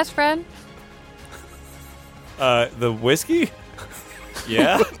Daniels a- your best friend? The whiskey?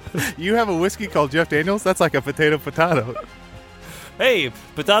 Yeah. You have a whiskey called Jeff Daniels? That's like a potato. Hey,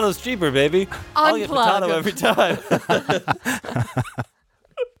 potato's cheaper, baby. I'll get Unplug. potato every time.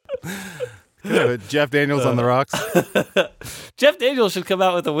 Could have a Jeff Daniels on the rocks. Jeff Daniels should come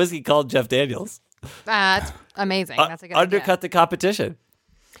out with a whiskey called Jeff Daniels. That's amazing. That's a good Undercut the competition. idea.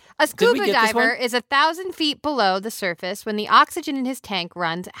 A Did we scuba get this diver one? is 1,000 feet below the surface when the oxygen in his tank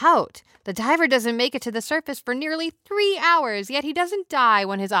runs out. The diver doesn't make it to the surface for nearly 3 hours, yet he doesn't die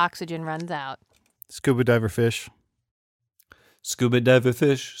when his oxygen runs out. Scuba diver fish. Scuba diver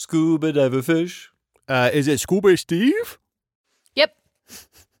fish. Scuba diver fish. Is it Scuba Steve? Yep.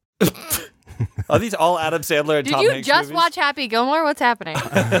 Are these all Adam Sandler and Did Tom you Hanks just movies? watch Happy Gilmore? What's happening?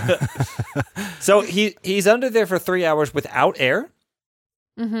 So he's under there for 3 hours without air?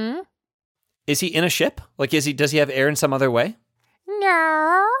 Mm-hmm. Is he in a ship? Like, does he have air in some other way?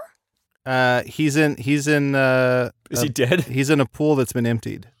 No. He's in. Is he dead? He's in a pool that's been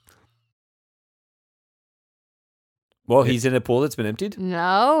emptied. Well, he's in a pool that's been emptied?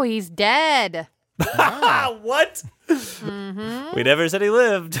 No, he's dead. What? Mm-hmm. We never said he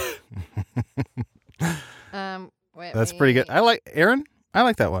lived. Wait, That's pretty good. I like Aaron. I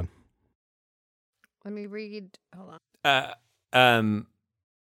like that one. Let me read. Hold on.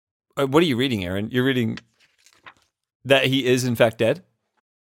 What are you reading, Aaron? You're reading that he is in fact dead?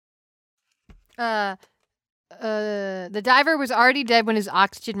 The diver was already dead when his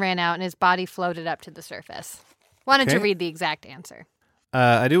oxygen ran out and his body floated up to the surface. Wanted to Okay. read the exact answer.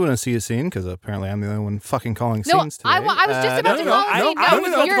 I do want to see a scene because apparently I'm the only one fucking calling No, scenes today. I was just about to call a scene. I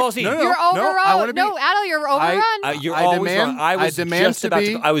was about to call a scene. No, You're overrun. I wanna be- No, Adel, you're overrun. You're I always demand- wrong. I was I demand just to about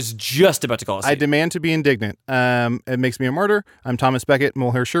be- I was just about to call a scene. I demand to be indignant. It makes me a martyr. I'm Thomas Beckett,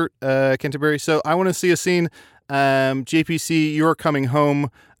 molehair shirt, Canterbury. So I want to see a scene. JPC, you're coming home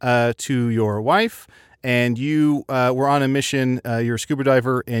to your wife, and you were on a mission. You're a scuba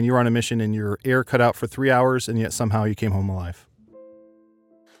diver, and you're on a mission, and your air cut out for 3 hours, and yet somehow you came home alive.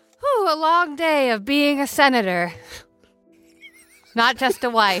 Whew, a long day of being a senator. Not just a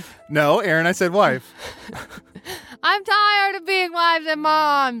wife. No, Aaron, I said wife. I'm tired of being wives and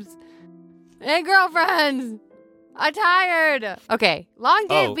moms and girlfriends. I'm tired. Okay, long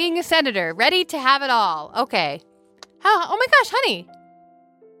day Oh. of being a senator, ready to have it all. Okay. Oh my gosh, honey.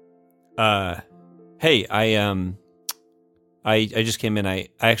 Hey, I just came in. I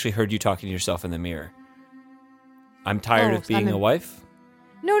actually heard you talking to yourself in the mirror. I'm tired Oh, of being I'm a in- wife.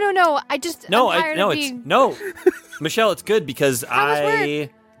 No. I'm tired of being... Michelle, it's good because How was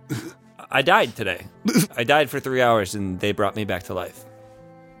I died today. I died for 3 hours and they brought me back to life.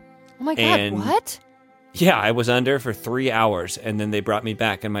 Oh my God, and- what? Yeah, I was under for 3 hours and then they brought me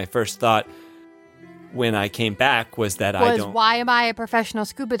back. And my first thought when I came back was that Why am I a professional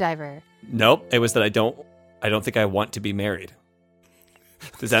scuba diver? Nope, it was that I don't think I want to be married.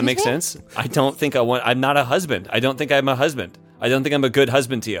 Does that make Excuse sense? I don't think I'm not a husband. I don't think I'm a husband. I don't think I'm a good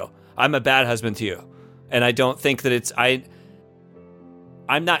husband to you. I'm a bad husband to you. And I don't think that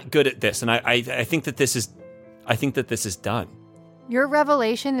I'm not good at this. And I think that this is done. Your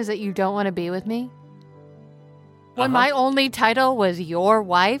revelation is that you don't want to be with me? When Uh-huh. my only title was your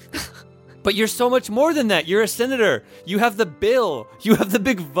wife? But you're so much more than that. You're a senator. You have the bill. You have the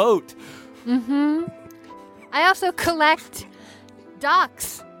big vote. Mm-hmm. I also collect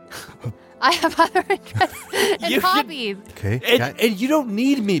ducks. I have other interests and You- hobbies. Okay. And you don't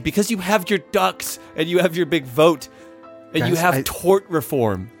need me because you have your ducks and you have your big vote and you Guys, have tort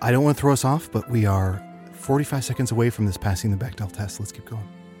reform. I don't want to throw us off, but we are 45 seconds away from this passing the Bechdel test. Let's keep going.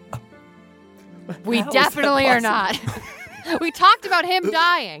 We How is that definitely are not. We talked about him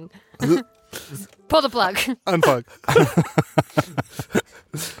dying. Pull the plug. Unplug.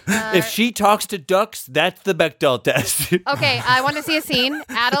 If she talks to ducks, that's the Bechdel test. Okay, I want to see a scene.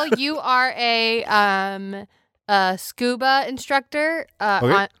 Adel, you are a scuba instructor,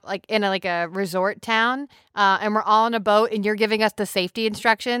 Okay. in a resort town, and we're all on a boat, and you're giving us the safety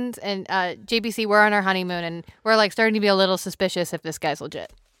instructions. And JBC, we're on our honeymoon, and we're starting to be a little suspicious if this guy's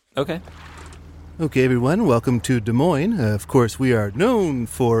legit. Okay. Okay, everyone, welcome to Des Moines. Of course, we are known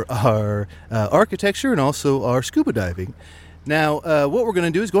for our architecture and also our scuba diving. Now, what we're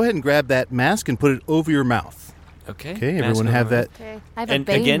going to do is go ahead and grab that mask and put it over your mouth. Okay. Okay, Mask everyone have over. that. Okay, I have And a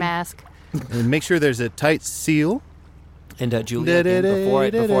Bane again- mask. And make sure there's a tight seal. And Julia, again, before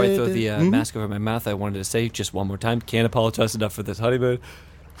I throw the mask over my mouth, I wanted to say just one more time, can't apologize enough for this honeymoon.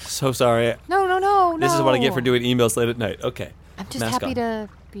 So sorry. No. This is what I get for doing emails late at night. Okay. I'm just Mask happy on. to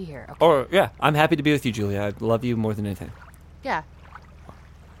be here. Okay. Or, yeah, I'm happy to be with you, Julia. I love you more than anything. Yeah.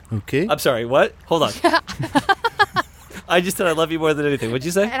 Okay. I'm sorry, what? Hold on. I just said I love you more than anything. What'd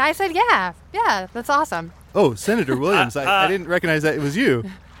you say? And I said, yeah, that's awesome. Oh, Senator Williams. I didn't recognize that it was you.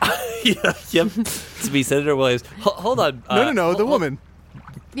 Yeah, yep. It's me, Senator Williams. Hold on. No, the woman.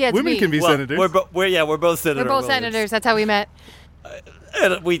 Yeah, it's Women me. can be Well, senators. we're both Senator We're both Williams. senators. That's how we met.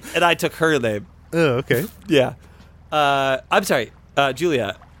 And I took her name. Oh, okay. Yeah. I'm sorry,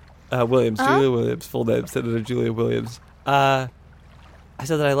 Julia Williams. Uh-huh. Julia Williams, full name, Senator Julia Williams. I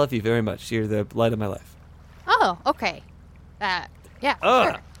said that I love you very much. You're the light of my life. Oh, okay. Yeah.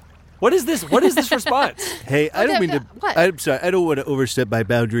 Ugh. Sure. What is this? What is this response? Hey, I don't Okay, mean to. what? I'm sorry. I don't want to overstep my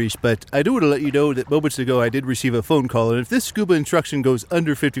boundaries, but I do want to let you know that moments ago I did receive a phone call, and if this scuba instruction goes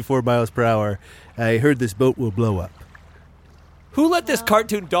under 54 miles per hour, I heard this boat will blow up. Who let this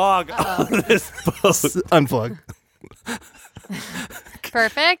cartoon dog on this boat? Unplug.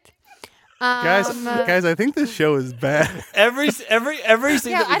 Perfect. Guys, I think this show is bad. Every scene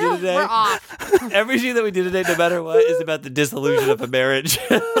Yeah, that we do today, we're off. every scene that we do today, no matter what, is about the dissolution of a marriage.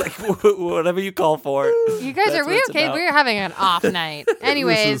 Like whatever you call for. You guys, That's are what we it's okay? about. We're having an off night.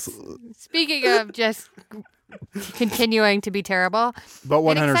 Anyways, speaking of just continuing to be terrible. But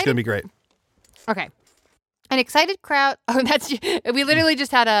 100 is excited- going to be great. Okay. An excited crowd. Oh, we literally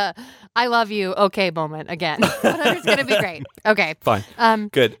just had a I love you, okay moment again. 100's going to be great. Okay. Fine.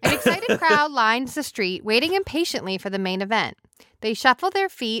 Good. An excited crowd lines the street, waiting impatiently for the main event. They shuffle their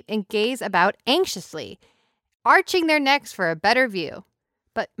feet and gaze about anxiously, arching their necks for a better view.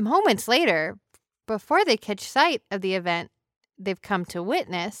 But moments later, before they catch sight of the event they've come to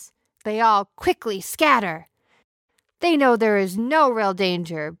witness, they all quickly scatter. They know there is no real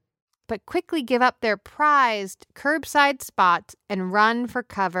danger, but quickly give up their prized curbside spots and run for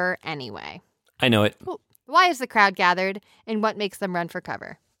cover anyway. I know it. Why is the crowd gathered, and what makes them run for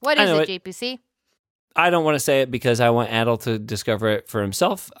cover? What I is know it, it. JPC? I don't want to say it because I want Adel to discover it for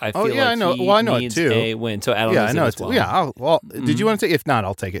himself. I feel yeah, like I know. he Well, I know it needs too. a win. So Adel Yeah, knows I know. it It's, as well. yeah, did you want to take it? If not,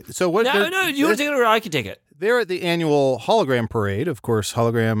 I'll take it. So what? No, you want to take it or I can take it. They're at the annual hologram parade. Of course,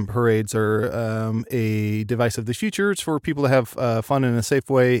 hologram parades are a device of the future. It's for people to have fun in a safe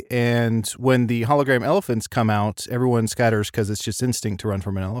way. And when the hologram elephants come out, everyone scatters because it's just instinct to run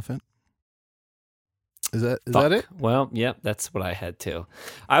from an elephant. Is that it? Well, yeah, that's what I had too.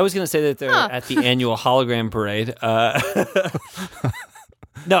 I was going to say that they're Huh. at the annual hologram parade.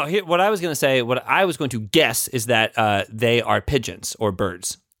 No, what I was going to say, what I was going to guess is that they are pigeons or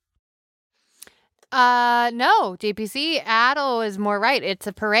birds. No, JPC. Adel is more right. It's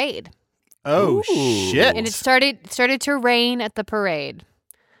a parade, Oh, Ooh. shit. and it started to rain at the parade,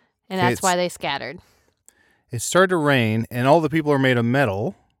 and Okay, that's why they scattered. It started to rain, and all the people are made of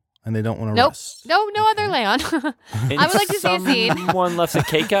metal, and they don't want to Nope. rest. No other Leon. I would like to see a scene. Someone left a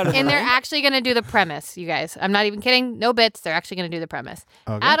cake out of And the they're rain? actually going to do the premise, you guys. I'm not even kidding. No bits. They're actually going to do the premise.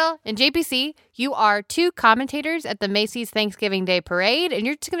 Okay. Adel and JPC, you are two commentators at the Macy's Thanksgiving Day Parade, and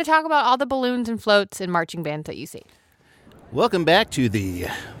you're just going to talk about all the balloons and floats and marching bands that you see. Welcome back to the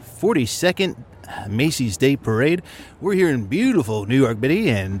 42nd Macy's Day Parade. We're here in beautiful New York City,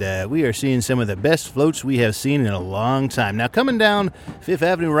 and we are seeing some of the best floats we have seen in a long time. Now, coming down Fifth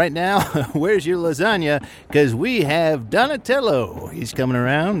Avenue right now, where's your lasagna? Because we have Donatello. He's coming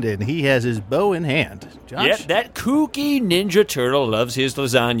around, and he has his bow in hand. Josh? Yep, that kooky Ninja Turtle loves his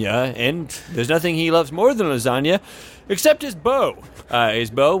lasagna, and there's nothing he loves more than lasagna except his bow. His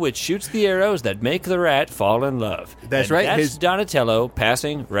bow, which shoots the arrows that make the rat fall in love. That's And right, That's his- Donatello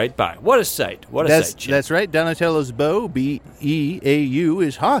passing right by. What a sight. What a sight, Chip. That's right. Donatello's bow, B-E-A-U,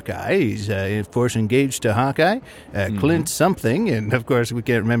 is Hawkeye. He's, of course, engaged to Hawkeye. Clint something, and, of course, we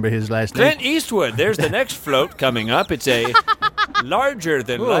can't remember his last name. Clint Eastwood. There's the next float coming up. It's a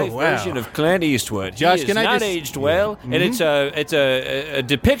larger-than-life Oh, wow. version of Clint Eastwood. Josh, he is can I not just- aged well, and it's a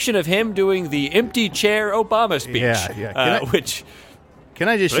depiction of him doing the empty chair Obama speech. Yeah. Which Can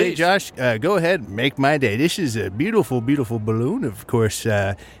I just say, Please. Josh, go ahead and make my day. This is a beautiful, beautiful balloon. Of course,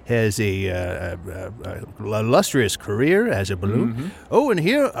 has a illustrious career as a balloon. Mm-hmm. Oh, and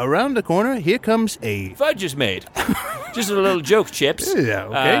here, around the corner, here comes a... Fudge is made. Just a little joke, Chips. Yeah,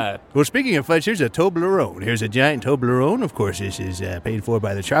 okay. Well, speaking of fudge, here's a Toblerone. Here's a giant Toblerone. Of course, this is paid for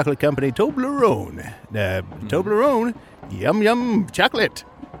by the chocolate company Toblerone. Toblerone, yum, yum, chocolate.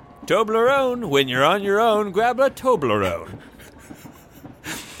 Toblerone. When you're on your own, grab a Toblerone.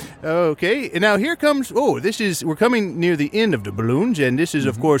 Okay, and now here comes, we're coming near the end of the balloons, and this is,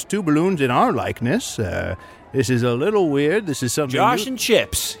 of course, two balloons in our likeness. This is a little weird. This is something Josh new. and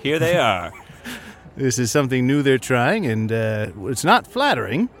Chips. Here they are. This is something new they're trying, and it's not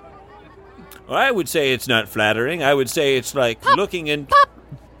flattering. I would say it's not flattering. I would say it's like looking in...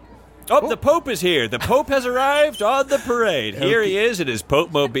 Oh, the Pope is here. The Pope has arrived on the parade. Here he is in his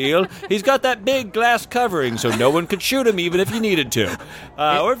Pope-mobile. He's got that big glass covering so no one could shoot him even if you needed to.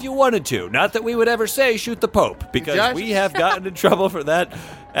 Or if you wanted to. Not that we would ever say shoot the Pope, because Josh? we have gotten in trouble for that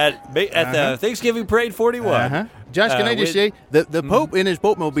at the Thanksgiving Parade 41. Josh, can I just say, the Pope in his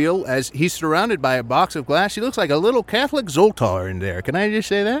Pope-mobile, as he's surrounded by a box of glass, he looks like a little Catholic Zoltar in there. Can I just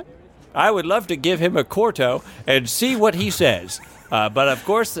say that? I would love to give him a quarto and see what he says. But of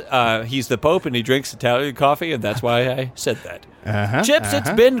course, he's the Pope and he drinks Italian coffee, and that's why I said that. Chips,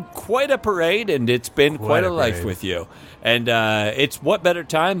 it's been quite a parade, and it's been quite a life parade. with you. And it's what better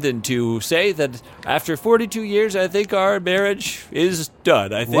time than to say that after 42 years, I think our marriage is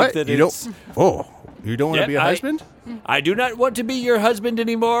done. I think What? that You it's... you don't want to Yep, be a husband? I do not want to be your husband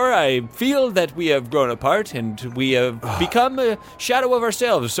anymore. I feel that we have grown apart, and we have become a shadow of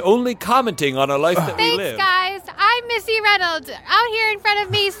ourselves, only commenting on a life that we Thanks, live. guys. I'm Missy Reynolds, out here in front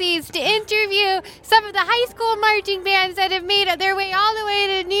of Macy's to interview some of the high school marching bands that have made their way all the way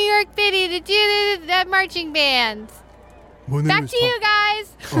to New York City to do the marching bands. Back to you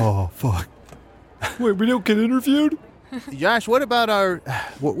guys. Oh, fuck. Wait, we don't get interviewed? Josh, what about our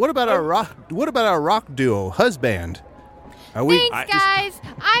rock duo, Husband? Are we? Thanks, guys.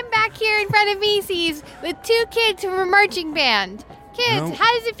 I'm back here in front of Macy's with two kids from a marching band. Kids, No.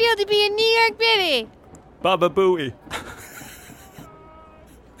 how does it feel to be in New York City? Baba Booey.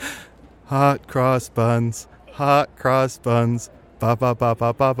 Hot cross buns. Hot cross buns. Ba ba ba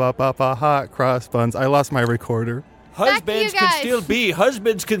ba ba ba ba ba. Hot cross buns. I lost my recorder. Back to you Husbands can guys. still be.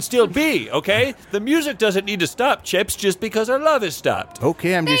 Husbands can still be, okay? The music doesn't need to stop, Chips, just because our love is stopped.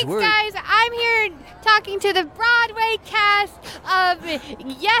 Okay, I'm Thanks, just worried. guys. I'm here talking to the Broadway cast of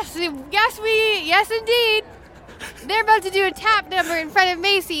Yes, Indeed. They're about to do a tap number in front of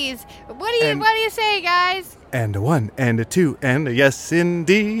Macy's. What do you say, guys? And a one, and a two, and a yes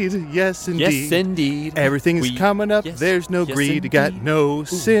indeed. Yes indeed. Yes, indeed. Everything's We- coming up. yes, There's no yes, greed. Got indeed. no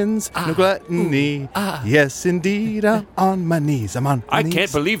sins. No gluttony. Yes indeed. I'm on my knees. I'm on my I knees.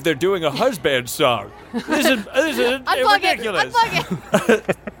 can't believe they're doing a husband song. This is Unplug ridiculous. Unplug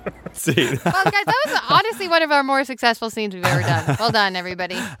it. See, Well, guys, that was honestly one of our more successful scenes we've ever done. Well done,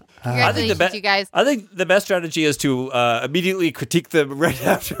 everybody. Congratulations, you guys. I think the best strategy is to immediately critique them right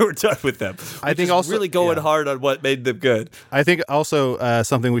after we're done with them. I think Just also- really going yeah. hard on what made them good. I think also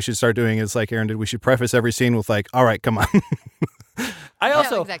something we should start doing is like Aaron did. We should preface every scene with like, "All right, come on." I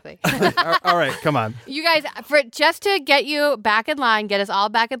also No, exactly. All right, come on. You guys, for just to get you back in line, get us all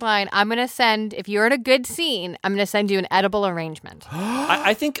back in line, I'm going to send, if you're in a good scene, I'm going to send you an edible arrangement.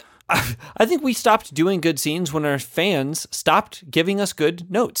 I think we stopped doing good scenes when our fans stopped giving us good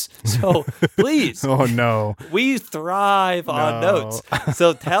notes. So please, Oh no. we thrive on No. notes.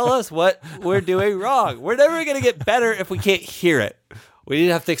 So tell us what we're doing wrong. We're never going to get better if we can't hear it. We need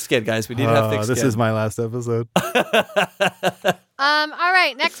to have thick skin, guys. We need to have thick skin. This is my last episode. All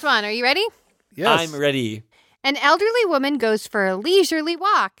right, next one. Are you ready? Yes. I'm ready. An elderly woman goes for a leisurely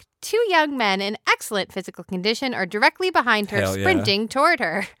walk. Two young men in excellent physical condition are directly behind her, Hell yeah. sprinting toward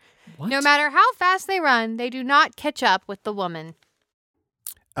her. No matter how fast they run, they do not catch up with the woman.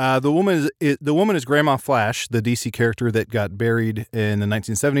 The woman is Grandma Flash, the DC character that got buried in the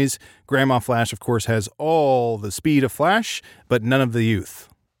 1970s. Grandma Flash, of course, has all the speed of Flash, but none of the youth.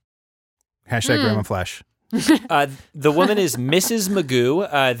 Hashtag Grandma Flash. The woman is Mrs.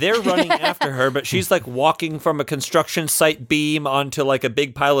 Magoo. They're running after her, but she's like walking from a construction site beam onto like a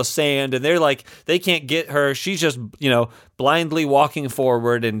big pile of sand, and they're like, they can't get her. She's just, blindly walking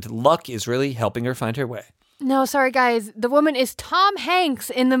forward, and luck is really helping her find her way. No, sorry, guys. The woman is Tom Hanks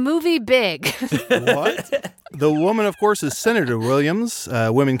in the movie Big. What? The woman, of course, is Senator Williams.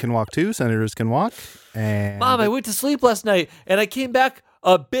 Women can walk too. Senators can walk. And Mom, I went to sleep last night, and I came back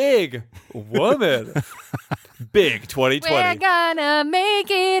a big woman. Big 2020. We're gonna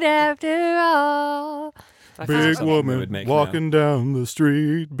make it after all. I feel like Big something we woman would make now. walking down the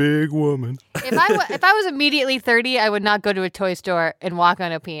street. Big woman. If I was immediately 30, I would not go to a toy store and walk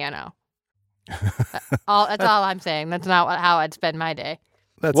on a piano. That's all I'm saying. That's not how I'd spend my day.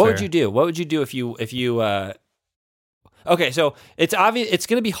 That's What fair. would you do? What would you do if you Okay, so it's obvious it's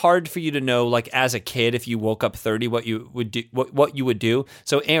going to be hard for you to know, like, as a kid, if you woke up 30, what you would do. What you would do.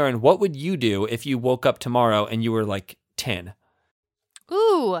 So, Aaron, what would you do if you woke up tomorrow and you were like 10?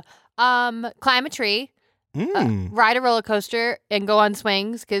 Ooh, climb a tree, ride a roller coaster, and go on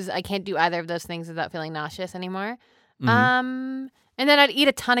swings because I can't do either of those things without feeling nauseous anymore. Mhm. And then I'd eat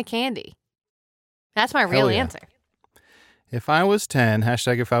a ton of candy. That's my real yeah. answer. If I was 10,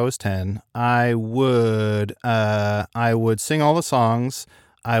 hashtag if I was 10, I would sing all the songs.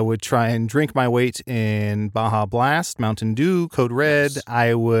 I would try and drink my weight in Baja Blast, Mountain Dew, Code Red. Nice.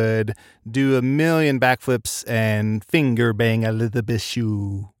 I would do a million backflips and finger bang Elizabeth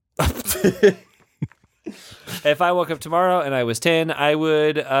Shue. If I woke up tomorrow and I was 10, I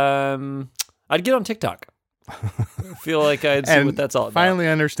would I'd get on TikTok. I feel like I'd see And what that's all about. finally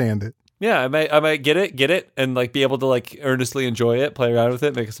understand it. Yeah, I might get it, and like be able to like earnestly enjoy it, play around with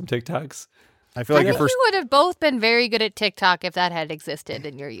it, make some TikToks. I feel I like think if we're you would have both been very good at TikTok if that had existed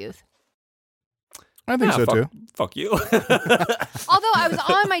in your youth. I think so too. Fuck you. Although I was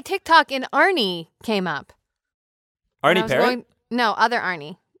on my TikTok and Arnie came up. And I Arnie was Parrott? going- no, other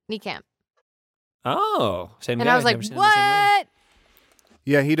Arnie. Niekamp. Oh, same And guy. I was I've like, never seen him the same way. what?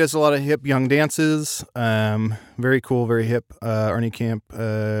 Yeah, he does a lot of hip young dances. Very cool, very hip. Arnie Camp.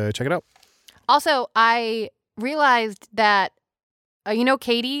 Check it out. Also, I realized that, you know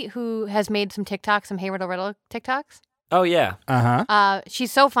Katie, who has made some TikToks, some Hey Riddle Riddle TikToks? Oh yeah. Uh-huh.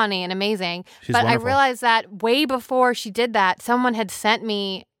 She's so funny and amazing. She's but wonderful. I realized that way before she did that, someone had sent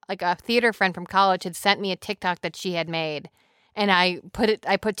me, like a theater friend from college had sent me a TikTok that she had made. And I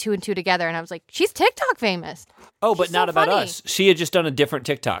put two and two together, and I was like, she's TikTok famous. Oh, but She's not so about funny. us. She had just done a different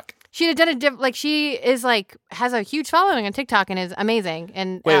TikTok. She had done she is like, has a huge following on TikTok and is amazing.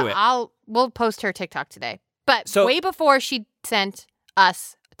 And Wait. we'll post her TikTok today. But So- way before she sent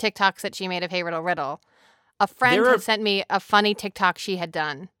us TikToks that she made of Hey Riddle Riddle, a friend There are- had sent me a funny TikTok she had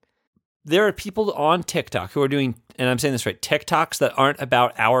done. There are people on TikTok who are doing, and I'm saying this right, TikToks that aren't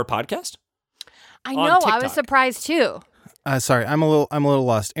about our podcast. I On know, I TikTok. was surprised too. Sorry, I'm a little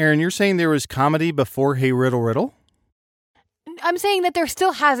lost. Aaron, you're saying there was comedy before Hey Riddle Riddle? I'm saying that there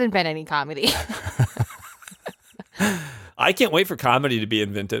still hasn't been any comedy. I can't wait for comedy to be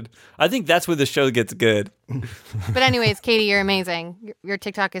invented. I think that's where the show gets good. But anyways, Katie, you're amazing. Your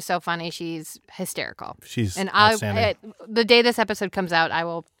TikTok is so funny. She's hysterical. She's And outstanding. the day this episode comes out, I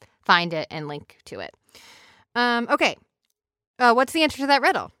will find it and link to it. Okay. What's the answer to that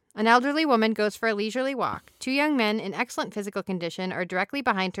riddle? An elderly woman goes for a leisurely walk. Two young men in excellent physical condition are directly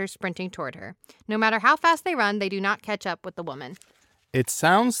behind her, sprinting toward her. No matter how fast they run, they do not catch up with the woman. It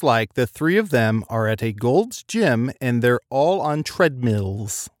sounds like the three of them are at a Gold's Gym and they're all on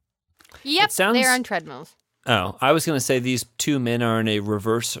treadmills. Yep, It sounds- they're on treadmills. Oh, I was going to say these two men are in a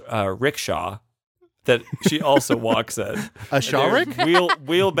reverse rickshaw that she also walks in. A Shawrick?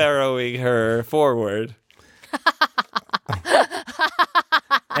 Wheelbarrowing her forward.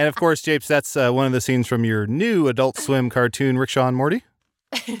 And of course, Japes, that's one of the scenes from your new Adult Swim cartoon, Rickshaw and Morty.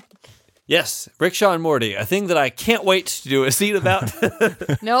 Yes, Rickshaw and Morty, a thing that I can't wait to do a scene about.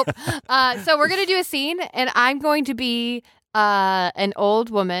 Nope. So we're going to do a scene, and I'm going to be an old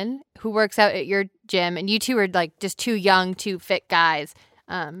woman who works out at your gym, and you two are like just two young, two fit guys,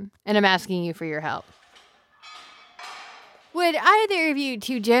 and I'm asking you for your help. Would either of you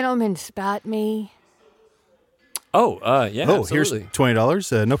two gentlemen spot me? Yeah, Oh, absolutely. here's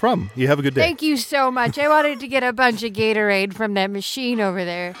 $20. No problem. You have a good day. Thank you so much. I wanted to get a bunch of Gatorade from that machine over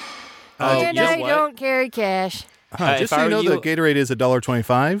there. And you know I what? don't carry cash. Just if so I you were know, the you- Gatorade is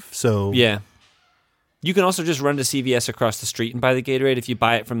 $1.25. So Yeah. You can also just run to CVS across the street and buy the Gatorade. If you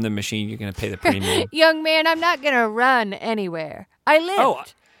buy it from the machine, you're going to pay the premium. Young man, I'm not going to run anywhere. I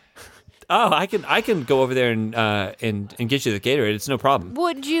lift. I can go over there and get you the Gatorade. It's no problem.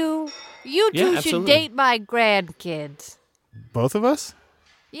 Would you? You Yeah, two should absolutely. date my grandkids. both of us?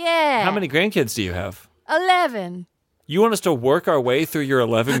 Yeah. How many grandkids do you have? 11. You want us to work our way through your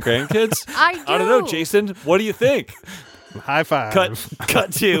 11 grandkids? I do. I don't know, Jason. What do you think? High five.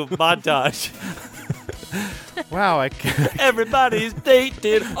 Cut to montage. Wow, Everybody's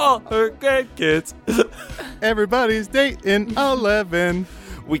dating all her grandkids. everybody's dating 11.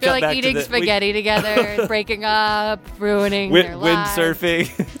 We They're cut like back eating to the, spaghetti together, breaking up, ruining their lives.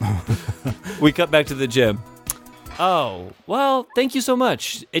 Windsurfing. We cut back to the gym. Oh, well, thank you so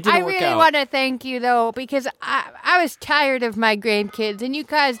much. It didn't I work really out. want to thank you, though, because I was tired of my grandkids, and you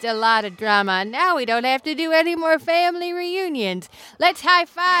caused a lot of drama. And now we don't have to do any more family reunions. Let's high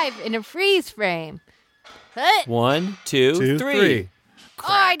five in a freeze frame. Huh? 1, 2, 2, 3. 3. Oh,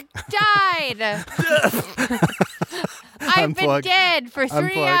 I died. I've been Unplug. dead for 3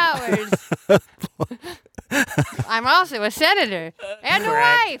 Unplug. hours. I'm also a senator and a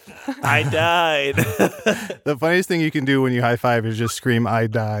wife. I died. The funniest thing you can do when you high five is just scream, "I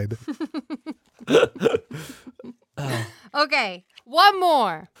died." Okay, one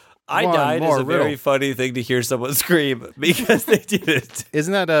more. I One died is more a very riddle. funny thing to hear someone scream because they didn't.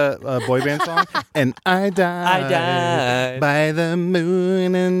 Isn't that a boy band song? And I died, died. by the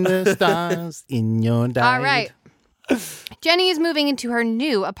moon and the stars in your died. All right. Jenny is moving into her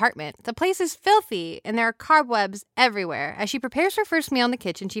new apartment. The place is filthy, and there are cobwebs everywhere. As she prepares her first meal in the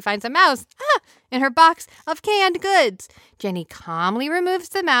kitchen, she finds a mouse in her box of canned goods. Jenny calmly removes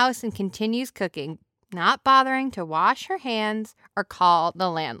the mouse and continues cooking, not bothering to wash her hands or call the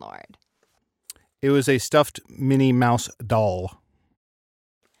landlord. It was a stuffed Minnie Mouse doll.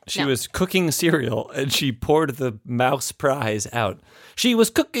 She No. was cooking cereal and she poured the mouse prize out. She was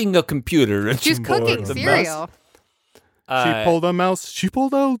cooking a computer and She's she poured cooking the cereal. mouse. She pulled a mouse. She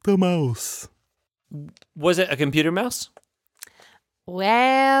pulled out the mouse. Was it a computer mouse?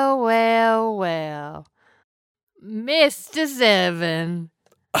 Well, well, well. Mr. Seven,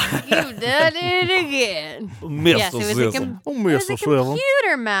 you've done it again. Yes, it was a, Oh, it was a Mr. Swivel.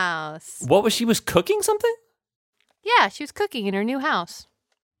 computer mouse. What was she was cooking something? Yeah, she was cooking in her new house.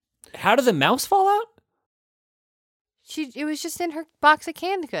 How did the mouse fall out? It was just in her box of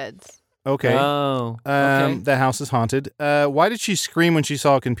canned goods. Okay. Oh. Okay. The house is haunted. Why did she scream when she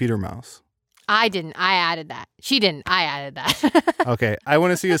saw a computer mouse? I didn't. I added that. She didn't. I added that. Okay, I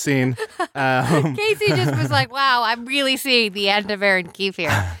want to see a scene. Casey just was like, wow, I'm really seeing the end of Aaron Keefe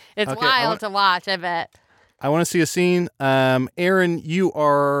here. It's Okay, wild to watch, I bet. I want to see a scene. Aaron, you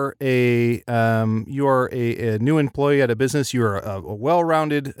are a new employee at a business. You are a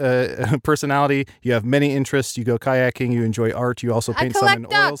well-rounded personality. You have many interests. You go kayaking. You enjoy art. You also I paint some in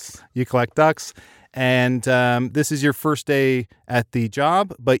collect oils. ducks. You collect ducks. And this is your first day at the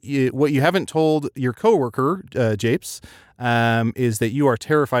job. But what you haven't told your coworker, Japes, is that you are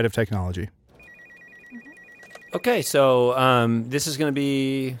terrified of technology. Okay, so this is going to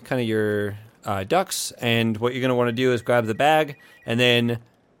be kind of your ducks, and what you're going to want to do is grab the bag, and then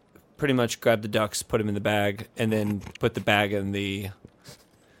pretty much grab the ducks, put them in the bag, and then put the bag in the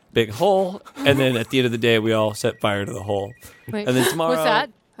big hole, and then at the end of the day, we all set fire to the hole. Wait, And then tomorrow... what's that?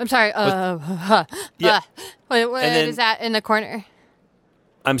 I'm sorry. Yeah. What And then- is that in the corner?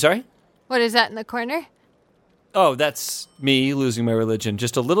 I'm sorry? What is that in the corner? Oh, that's me losing my religion.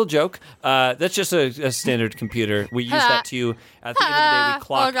 Just a little joke. That's just a standard computer. We use that to, at the end of the day, we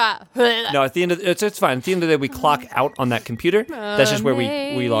clock... Oh, God. No, at the end of it's fine. At the end of the day, we clock out on that computer. That's just where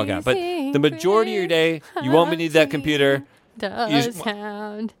we log out. But the majority of your day, you won't need that computer. Does You-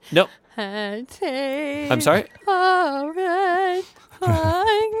 sound Nope. I'm I'm sorry. All right.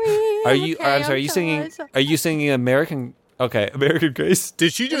 Are you? I'm sorry. Are you singing? Are you singing American? Okay, American Grace.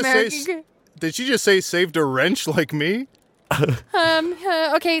 Did she just say? Did she just say saved a wrench like me?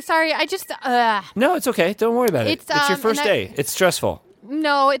 Okay, sorry. I just No, it's okay. Don't worry about it. It's, It's your and first I- day. It's stressful.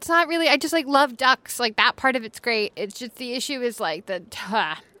 no, it's not really. I just like love ducks. Like that part of it's great. It's just the issue is like the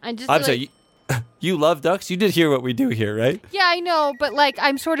I just I'm like, sorry. You love ducks. You did hear what we do here, right? yeah, I know, but like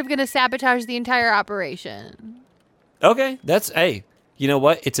I'm sort of gonna sabotage the entire operation. Okay, that's hey. You know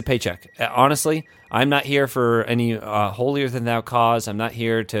what? It's a paycheck. Honestly, I'm not here for any holier than thou cause. I'm not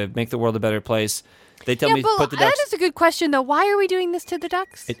here to make the world a better place. They tell Yeah, me but put the that ducks. is a good question though. Why are we doing this to the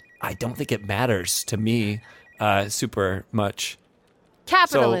ducks? I don't think it matters to me super much.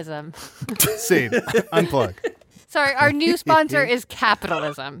 Capitalism. Save. Unplug. Sorry, our new sponsor is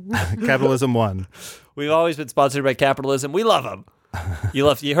capitalism. Capitalism won. We've always been sponsored by capitalism. We love them. You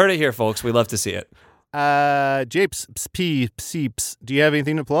heard it here, folks. We love to see it. Japes, Peeps, do you have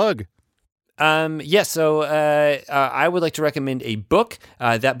anything to plug? Yes. So I would like to recommend a book.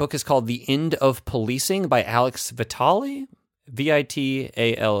 That book is called The End of Policing by Alex Vitale. Vitale.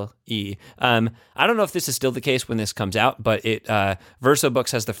 I don't know if this is still the case when this comes out, but Verso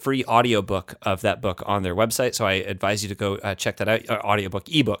Books has the free audiobook of that book on their website. So I advise you to go check that out. Audiobook,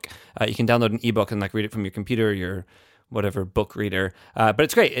 ebook. You can download an ebook and read it from your computer or your whatever book reader. But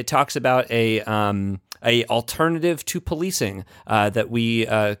it's great. It talks about a alternative to policing that we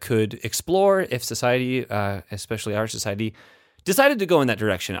could explore if society, especially our society, decided to go in that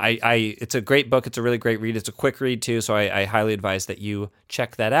direction. It's a great book. It's a really great read. It's a quick read too, so I highly advise that you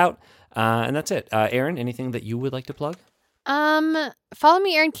check that out. And that's it. Aaron, anything that you would like to plug? Follow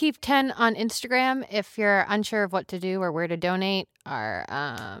me, Aaron Keefe 10 on Instagram if you're unsure of what to do or where to donate. Or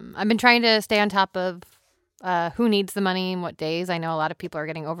I've been trying to stay on top of who needs the money and what days. I know a lot of people are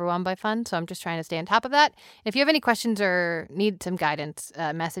getting overwhelmed by funds, so I'm just trying to stay on top of that. If you have any questions or need some guidance,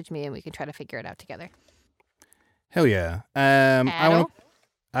 message me and we can try to figure it out together. Hell yeah. Gemma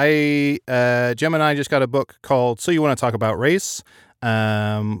and I just got a book called So You Want to Talk About Race.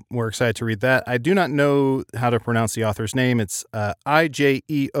 We're excited to read that. I do not know how to pronounce the author's name. It's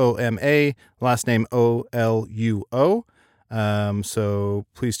Ijeoma, last name Oluo. So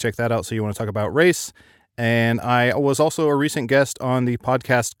please check that out. So You Want to Talk About Race. And I was also a recent guest on the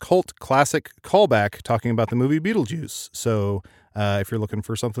podcast Cult Classic Callback, talking about the movie Beetlejuice. So if you're looking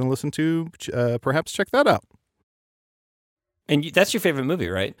for something to listen to, perhaps check that out. And that's your favorite movie,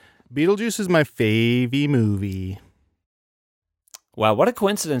 right? Beetlejuice is my favy movie. Wow, what a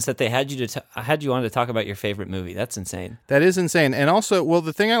coincidence that they had you on to talk about your favorite movie. That's insane. That is insane. And also, well,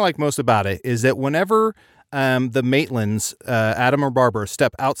 the thing I like most about it is that whenever the Maitlands, Adam or Barbara,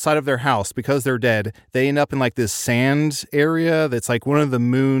 step outside of their house because they're dead, they end up in like this sand area that's like one of the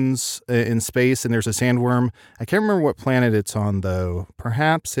moons in space, and there's a sandworm. I can't remember what planet it's on, though.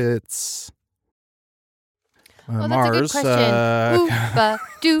 Perhaps it's Well, Mars. that's a good question. Oopa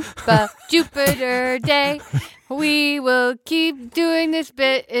doopa Jupiter day. We will keep doing this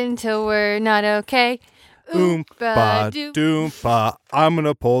bit until we're not okay. Oompa doompa, I'm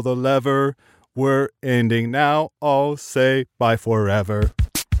gonna pull the lever. We're ending now. I'll say bye forever.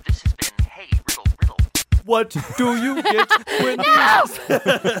 This has been Hey Riddle Riddle, What do you get when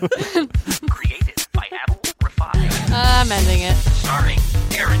created by Adel Rafai, I'm ending it. starring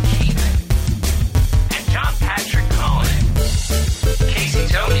Aaron Keefe and John Patrick Cohen. Casey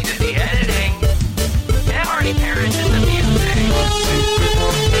Tony did the editing, and Artie Parent did the music.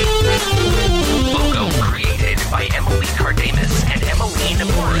 Logo created by Emily Cardamus and Emmeline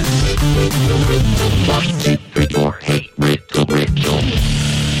Morris. Your Hey Riddle Riddle.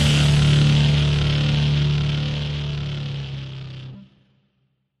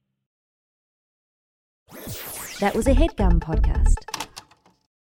 That was a HeadGum podcast.